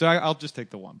actually correct. So I'll just take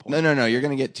the 1 point. No. You're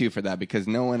going to get 2 for that because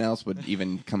no one else would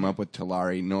even come up with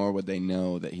Tulare, nor would they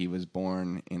know that he was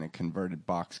born in a converted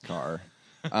boxcar.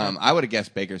 I would have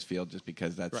guessed Bakersfield just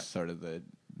because that's sort of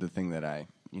the thing that I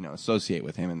associate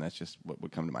with him, and that's just what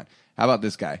would come to mind. How about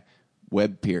this guy,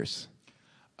 Webb Pierce?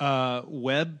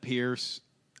 Webb Pierce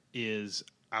is,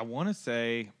 I want to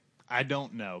say, I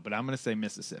don't know, but I'm going to say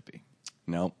Mississippi.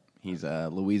 Nope, he's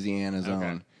Louisiana's Okay.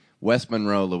 own. West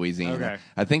Monroe, Louisiana. Okay.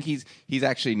 I think he's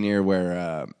actually near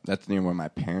where that's near where my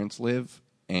parents live,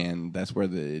 and that's where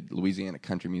the Louisiana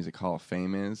Country Music Hall of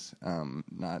Fame is.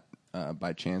 Not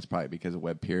by chance, probably because of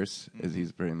Webb Pierce, as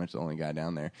he's pretty much the only guy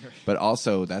down there. But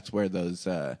also, that's where those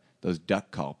duck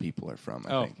call people are from.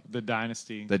 I think the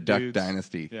Dynasty. the Duck dudes.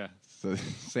 Dynasty. Yeah. So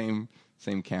same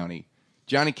county.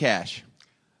 Johnny Cash.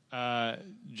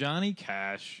 Johnny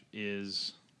Cash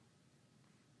is.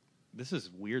 This is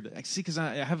weird. See, because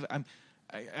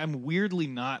I'm weirdly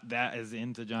not that as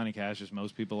into Johnny Cash as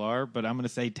most people are, but I'm going to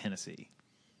say Tennessee.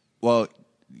 Well,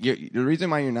 the reason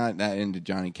why you're not that into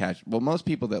Johnny Cash, well, most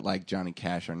people that like Johnny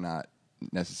Cash are not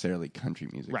necessarily country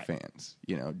music Right. fans.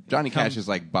 Johnny Cash is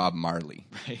like Bob Marley.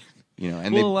 Right.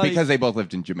 And Well, because they both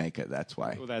lived in Jamaica, that's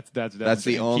why. Well, that's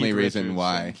the only Keith reason Richards,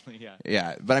 why. Yeah.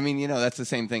 Yeah, but I mean, that's the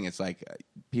same thing. It's like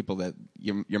people that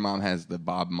your mom has the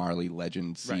Bob Marley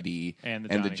Legend CD And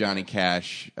the and the Johnny Johnny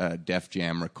Cash Def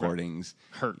Jam recordings.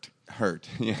 Hurt. Hurt.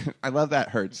 Yeah, I love that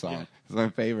Hurt song. It's my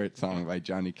favorite song by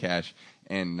Johnny Cash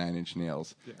and Nine Inch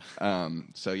Nails. Yeah.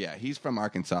 So, yeah, he's from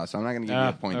Arkansas, so I'm not going to give you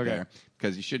a point there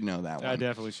because you should know that one. I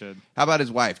definitely should. How about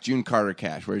his wife, June Carter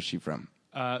Cash? Where is she from?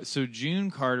 So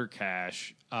June Carter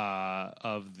Cash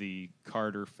of the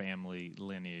Carter family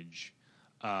lineage.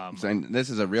 So this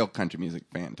is a real country music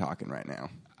fan talking right now.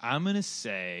 I'm going to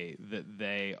say that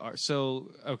they are.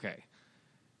 So, okay.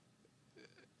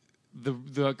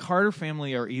 The Carter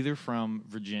family are either from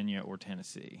Virginia or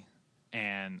Tennessee.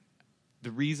 And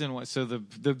the reason why, so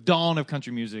the dawn of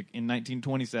country music in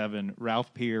 1927,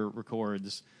 Ralph Peer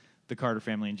records the Carter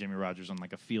family and Jimmie Rodgers on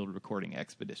like a field recording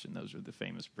expedition. Those are the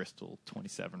famous Bristol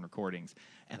 27 recordings.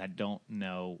 And I don't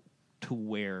know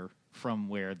from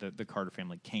where the Carter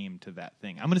family came to that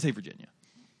thing. I'm going to say Virginia.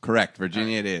 Correct.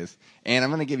 Virginia it is. And I'm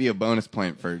going to give you a bonus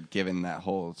point for giving that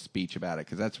whole speech about it,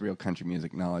 because that's real country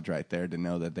music knowledge right there to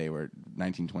know that they were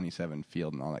 1927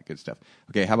 field and all that good stuff.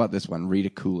 Okay, how about this one? Rita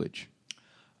Coolidge.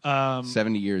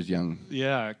 70 years young.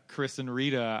 Yeah, Chris and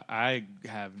Rita, I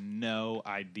have no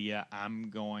idea. I'm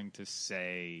going to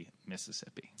say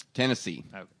Mississippi. Tennessee.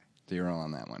 Okay. 0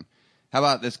 on that one. How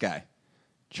about this guy?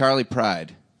 Charlie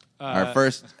Pride. Our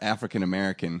first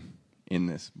African-American in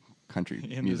this country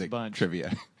music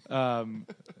trivia. And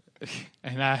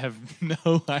I have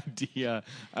no idea.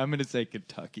 I'm going to say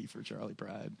Kentucky for Charlie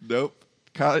Pride. Nope.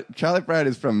 Charlie Pride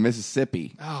is from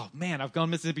Mississippi. Oh, man, I've gone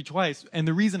Mississippi twice. And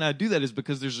the reason I do that is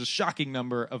because there's a shocking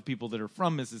number of people that are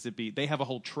from Mississippi. They have a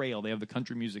whole trail. They have the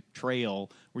country music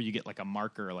trail where you get like a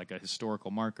marker, like a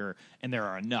historical marker, and there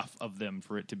are enough of them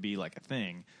for it to be like a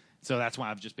thing. So that's why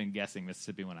I've just been guessing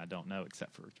Mississippi when I don't know,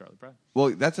 except for Charlie Pride.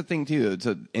 Well, that's the thing, too.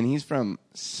 And he's from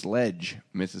Sledge,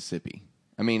 Mississippi.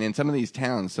 I mean, in some of these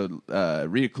towns, so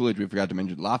Rita Coolidge, we forgot to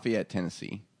mention, Lafayette,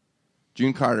 Tennessee.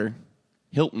 June Carter,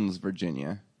 Hilton's,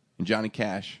 Virginia. And Johnny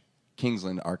Cash,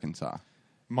 Kingsland, Arkansas.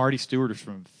 Marty Stewart is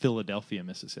from Philadelphia,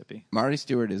 Mississippi. Marty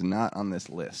Stewart is not on this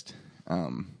list.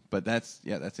 But that's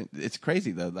it. It's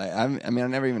crazy though. I've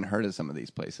never even heard of some of these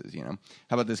places. You know,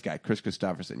 how about this guy, Chris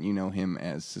Christopherson? You know him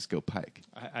as Cisco Pike.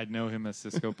 I know him as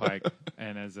Cisco Pike,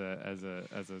 and as a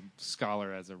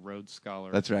scholar, as a Rhodes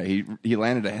Scholar. That's right. He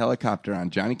landed a helicopter on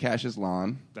Johnny Cash's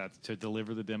lawn. That's to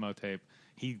deliver the demo tape.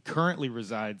 He currently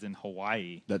resides in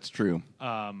Hawaii. That's true.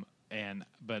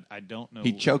 But I don't know.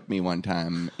 He choked me one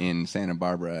time in Santa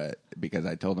Barbara because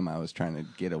I told him I was trying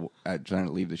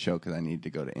to leave the show because I needed to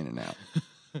go to In-N-Out.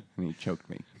 And he choked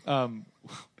me. I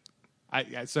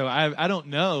don't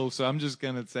know. So I'm just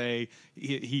gonna say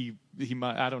he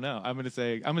might. I don't know. I'm gonna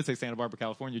say Santa Barbara,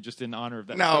 California, just in honor of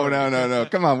that. No.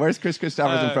 Come on. Where's Chris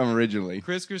Christopherson from originally?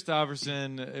 Chris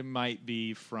Christopherson might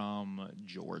be from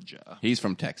Georgia. He's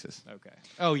from Texas. Okay.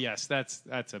 Oh yes, that's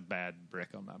a bad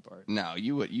brick on my part. No,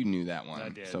 you knew that one. I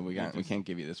did. So we can't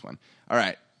give you this one. All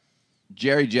right,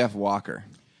 Jerry Jeff Walker.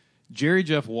 Jerry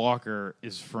Jeff Walker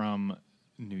is from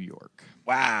New York.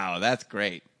 Wow, that's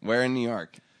great. Where in New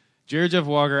York? Jerry Jeff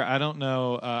Walker, I don't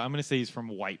know. I'm going to say he's from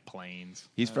White Plains.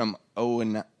 He's from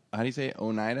how do you say it?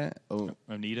 Oneida?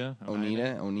 Oneida.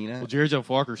 Well, Jerry Jeff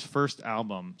Walker's first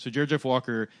album. So Jerry Jeff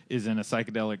Walker is in a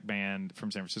psychedelic band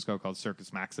from San Francisco called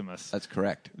Circus Maximus. That's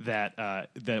correct. That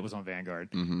was on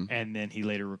Vanguard. Mm-hmm. And then he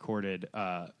later recorded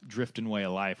Driftin' Way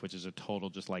of Life, which is a total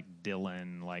just like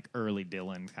Dylan, like early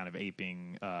Dylan kind of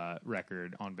aping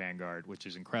record on Vanguard, which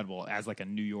is incredible as like a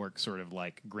New York sort of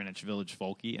like Greenwich Village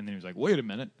folky. And then he was like, wait a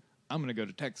minute. I'm going to go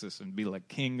to Texas and be like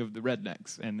king of the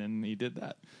rednecks. And then he did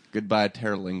that. Goodbye,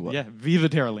 Terralingua. Yeah, Viva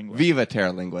Terralingua. Viva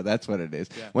Terralingua. That's what it is.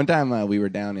 Yeah. One time we were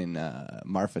down in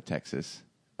Marfa, Texas,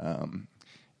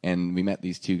 and we met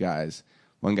these two guys.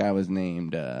 One guy was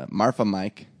named Marfa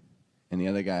Mike, and the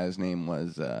other guy's name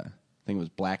was, I think it was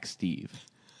Black Steve,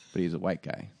 but he's a white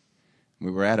guy.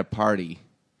 We were at a party,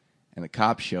 and the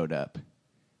cops showed up,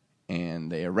 and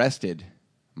they arrested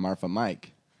Marfa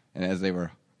Mike. And as they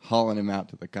were hauling him out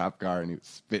to the cop car, and he was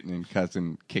spitting and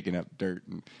cussing, kicking up dirt.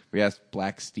 And we asked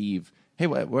Black Steve, hey,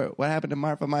 what happened to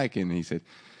Marfa Mike? And he said,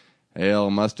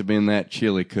 hell, must have been that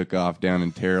chili cook-off down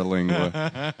in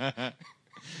Terralingua.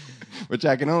 Which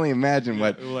I can only imagine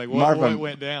what Marfa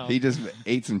went down. He just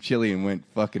ate some chili and went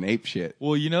fucking ape shit.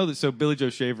 Well, you know that. So Billy Joe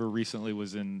Shaver recently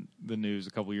was in the news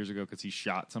a couple years ago because he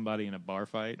shot somebody in a bar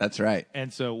fight. That's right.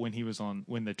 And so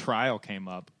when the trial came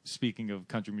up, speaking of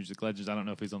country music legends, I don't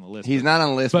know if he's on the list. He's not on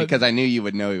the list because I knew you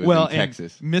would know he was in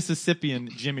Texas. Mississippian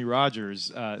Jimmie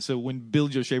Rodgers. So when Billy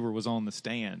Joe Shaver was on the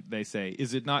stand, they say,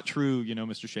 "Is it not true,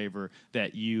 Mr. Shaver,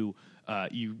 that you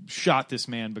you shot this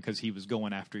man because he was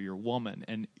going after your woman.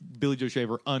 And Billy Joe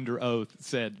Shaver, under oath,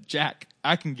 said, Jack,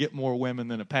 I can get more women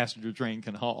than a passenger train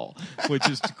can haul, which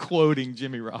is quoting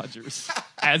Jimmy Rogers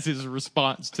as his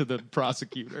response to the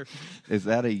prosecutor. Is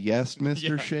that a yes,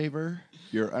 Mr. Yeah. Shaver?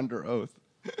 You're under oath.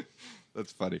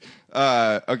 That's funny.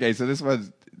 Okay, so this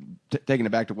was taking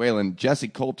it back to Waylon. Jessie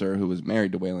Coulter, who was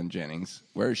married to Waylon Jennings,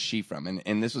 where is she from?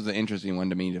 And this was an interesting one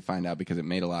to me to find out because it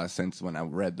made a lot of sense when I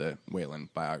read the Waylon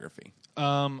biography.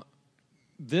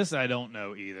 This I don't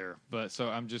know either, but so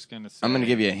I'm just going to say... I'm going to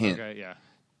give you a hint. Okay, yeah.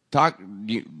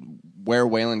 Where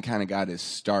Waylon kind of got his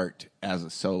start as a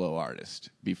solo artist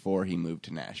before he moved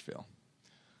to Nashville.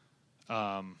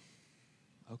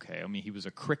 Okay, I mean, he was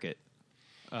a cricket.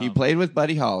 He played with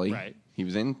Buddy Holly. Right. He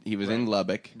was in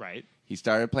Lubbock. Right. He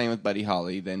started playing with Buddy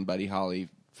Holly. Then Buddy Holly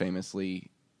famously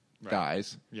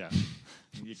dies. Yeah.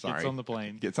 He Sorry. gets on the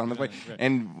plane. Right. Right.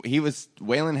 And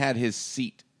Waylon had his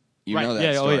seat. You Right. know that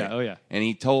Yeah, story. oh, yeah. And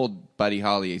he told Buddy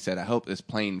Holly, he said, I hope this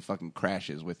plane fucking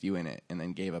crashes with you in it. And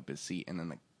then gave up his seat. And then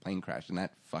the plane crashed. And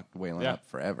that fucked Waylon up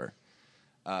forever.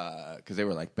 Because they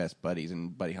were like best buddies.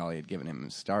 And Buddy Holly had given him a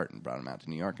start and brought him out to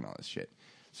New York and all this shit.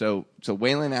 So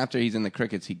Waylon, after he's in the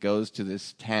Crickets, he goes to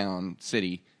this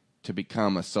city to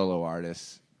become a solo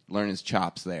artist, learn his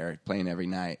chops there, playing every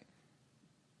night.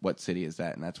 What city is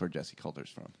that? And that's where Jessie Coulter's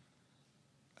from.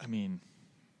 I mean,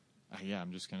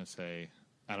 I'm just going to say,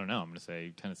 I don't know. I'm going to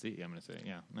say Tennessee. I'm going to say,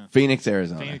 no. Phoenix,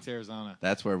 Arizona. Phoenix, Arizona.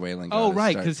 That's where Waylon got Oh, his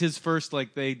right, start. because his first,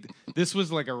 this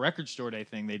was like a record store day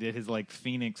thing. They did his,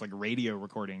 Phoenix, radio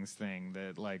recordings thing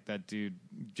that dude,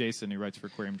 Jason, who writes for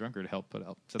Aquarium Drunkard, helped put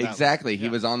out. So Exactly. He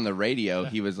was on the radio. Yeah.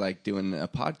 He was, doing a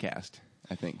podcast,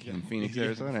 I think, in Phoenix, Yeah.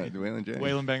 Arizona. Waylon Jennings.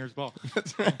 Waylon Banger's Ball.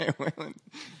 That's right, Waylon.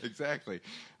 Exactly.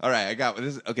 All right, I got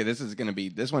this. Okay, this is going to be,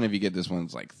 this one, if you get this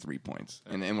one's 3 points.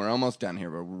 And we're almost done here.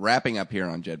 We're wrapping up here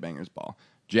on Jed Banger's Ball.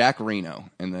 Jack Reno,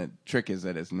 and the trick is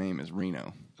that his name is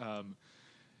Reno.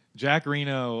 Jack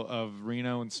Reno of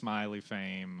Reno and Smiley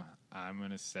fame. I'm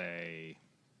gonna say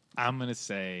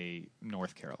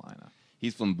North Carolina.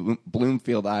 He's from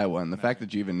Bloomfield, Iowa, and the fact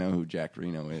that you even know who Jack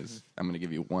Reno is, I'm going to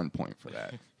give you 1 point for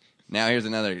that. Now here's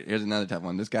another tough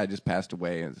one. This guy just passed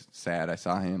away. It's sad. I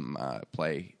saw him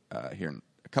play here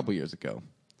a couple years ago.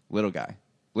 Little guy,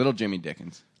 Little Jimmy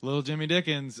Dickens. Little Jimmy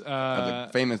Dickens, the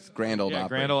famous Grand Ole Opry.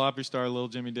 Grand Ole Opry star, Little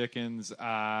Jimmy Dickens.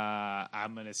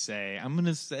 I'm gonna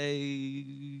say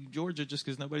Georgia, just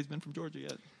because nobody's been from Georgia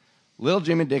yet. Little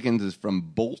Jimmy Dickens is from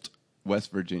Bolt,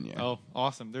 West Virginia. Oh,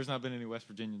 awesome! There's not been any West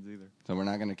Virginians either, so we're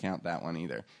not going to count that one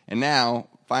either. And now,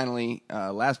 finally,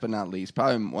 last but not least,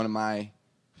 probably one of my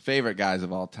favorite guys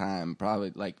of all time.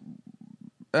 Probably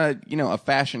a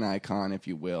fashion icon, if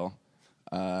you will.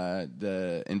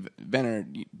 The inventor,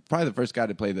 probably the first guy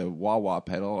to play the wah-wah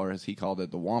pedal, or as he called it,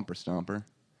 the Whomper Stomper.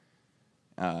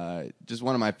 Just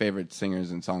one of my favorite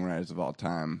singers and songwriters of all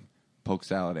time. Polk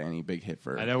Salad Annie, big hit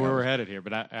for... I know where we're headed here,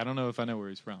 but I don't know if I know where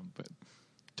he's from. But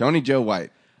Tony Joe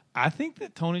White. I think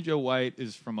that Tony Joe White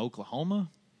is from Oklahoma.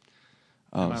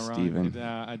 Oh, Steven.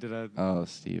 Oh,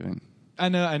 Steven.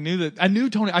 I knew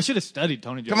Tony. I should have studied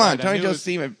Tony Joe. Come on, White. Tony Joe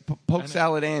Steven. Polk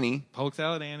Salad Annie. Polk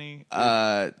Salad Annie.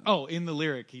 In the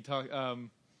lyric he talked.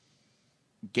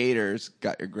 Gators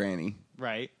got your granny.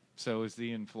 Right. So is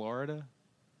he in Florida?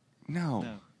 No.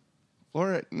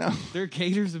 Florida? No. There are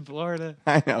gators in Florida.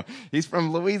 I know. He's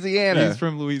from Louisiana. He's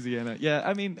from Louisiana. Yeah,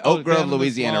 I mean Oak Grove,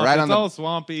 Louisiana, swamp. right on it's all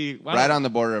swampy. Right on the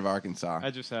border of Arkansas. I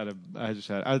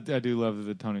do love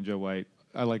the Tony Joe White.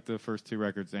 I like the first two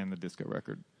records and the disco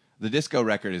record. The disco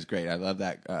record is great. I love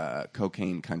that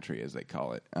cocaine country, as they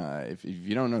call it. If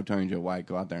you don't know Tony Joe White,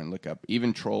 go out there and look up.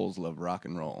 Even trolls love rock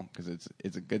and roll because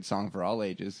it's a good song for all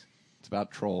ages. It's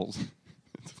about trolls.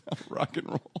 It's about rock and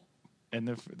roll. And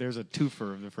there's a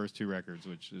twofer of the first two records,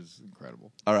 which is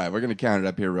incredible. All right, we're going to count it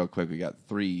up here real quick. We got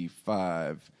 3,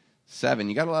 5, 7.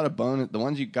 You got a lot of bonus. The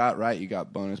ones you got right, you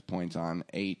got bonus points on.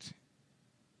 8,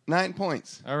 9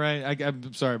 points. All right.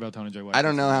 I'm sorry about Tony Joe White. I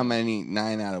don't know how many.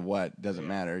 9 out of what. Doesn't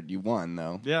matter. You won,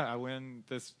 though. Yeah, I win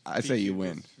this. I say you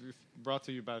win. Brought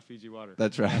to you by Fiji Water.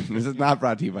 That's right. This is not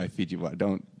brought to you by Fiji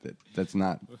Water. That's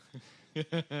not.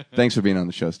 Thanks for being on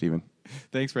the show, Steven.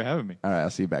 Thanks for having me. All right, I'll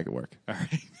see you back at work. All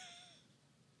right.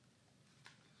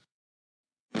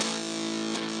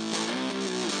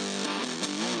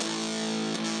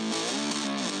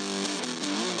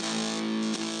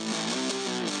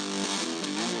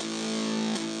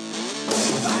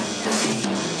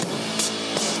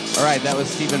 All right, that was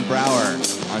Stephen Brower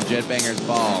on Jed Banger's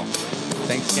Ball.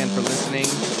 Thanks again for listening.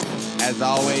 As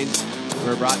always,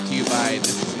 we're brought to you by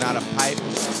This Is Not a Pipe,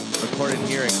 recorded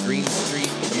here at Green Street,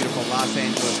 beautiful Los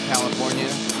Angeles, California.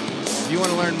 If you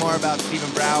want to learn more about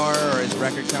Stephen Brower or his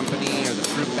record company or the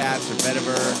Fruit Bats or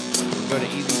Vetiver, go to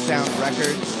Easy Sound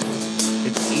Records.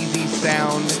 It's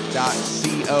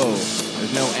easysound.co.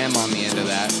 There's no M on the end of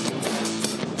that.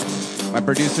 My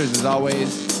producers, as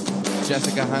always,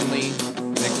 Jessica Hunley,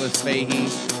 Nicholas Fahey.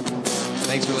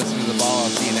 Thanks for listening to The Ball. I'll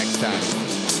see you next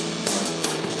time.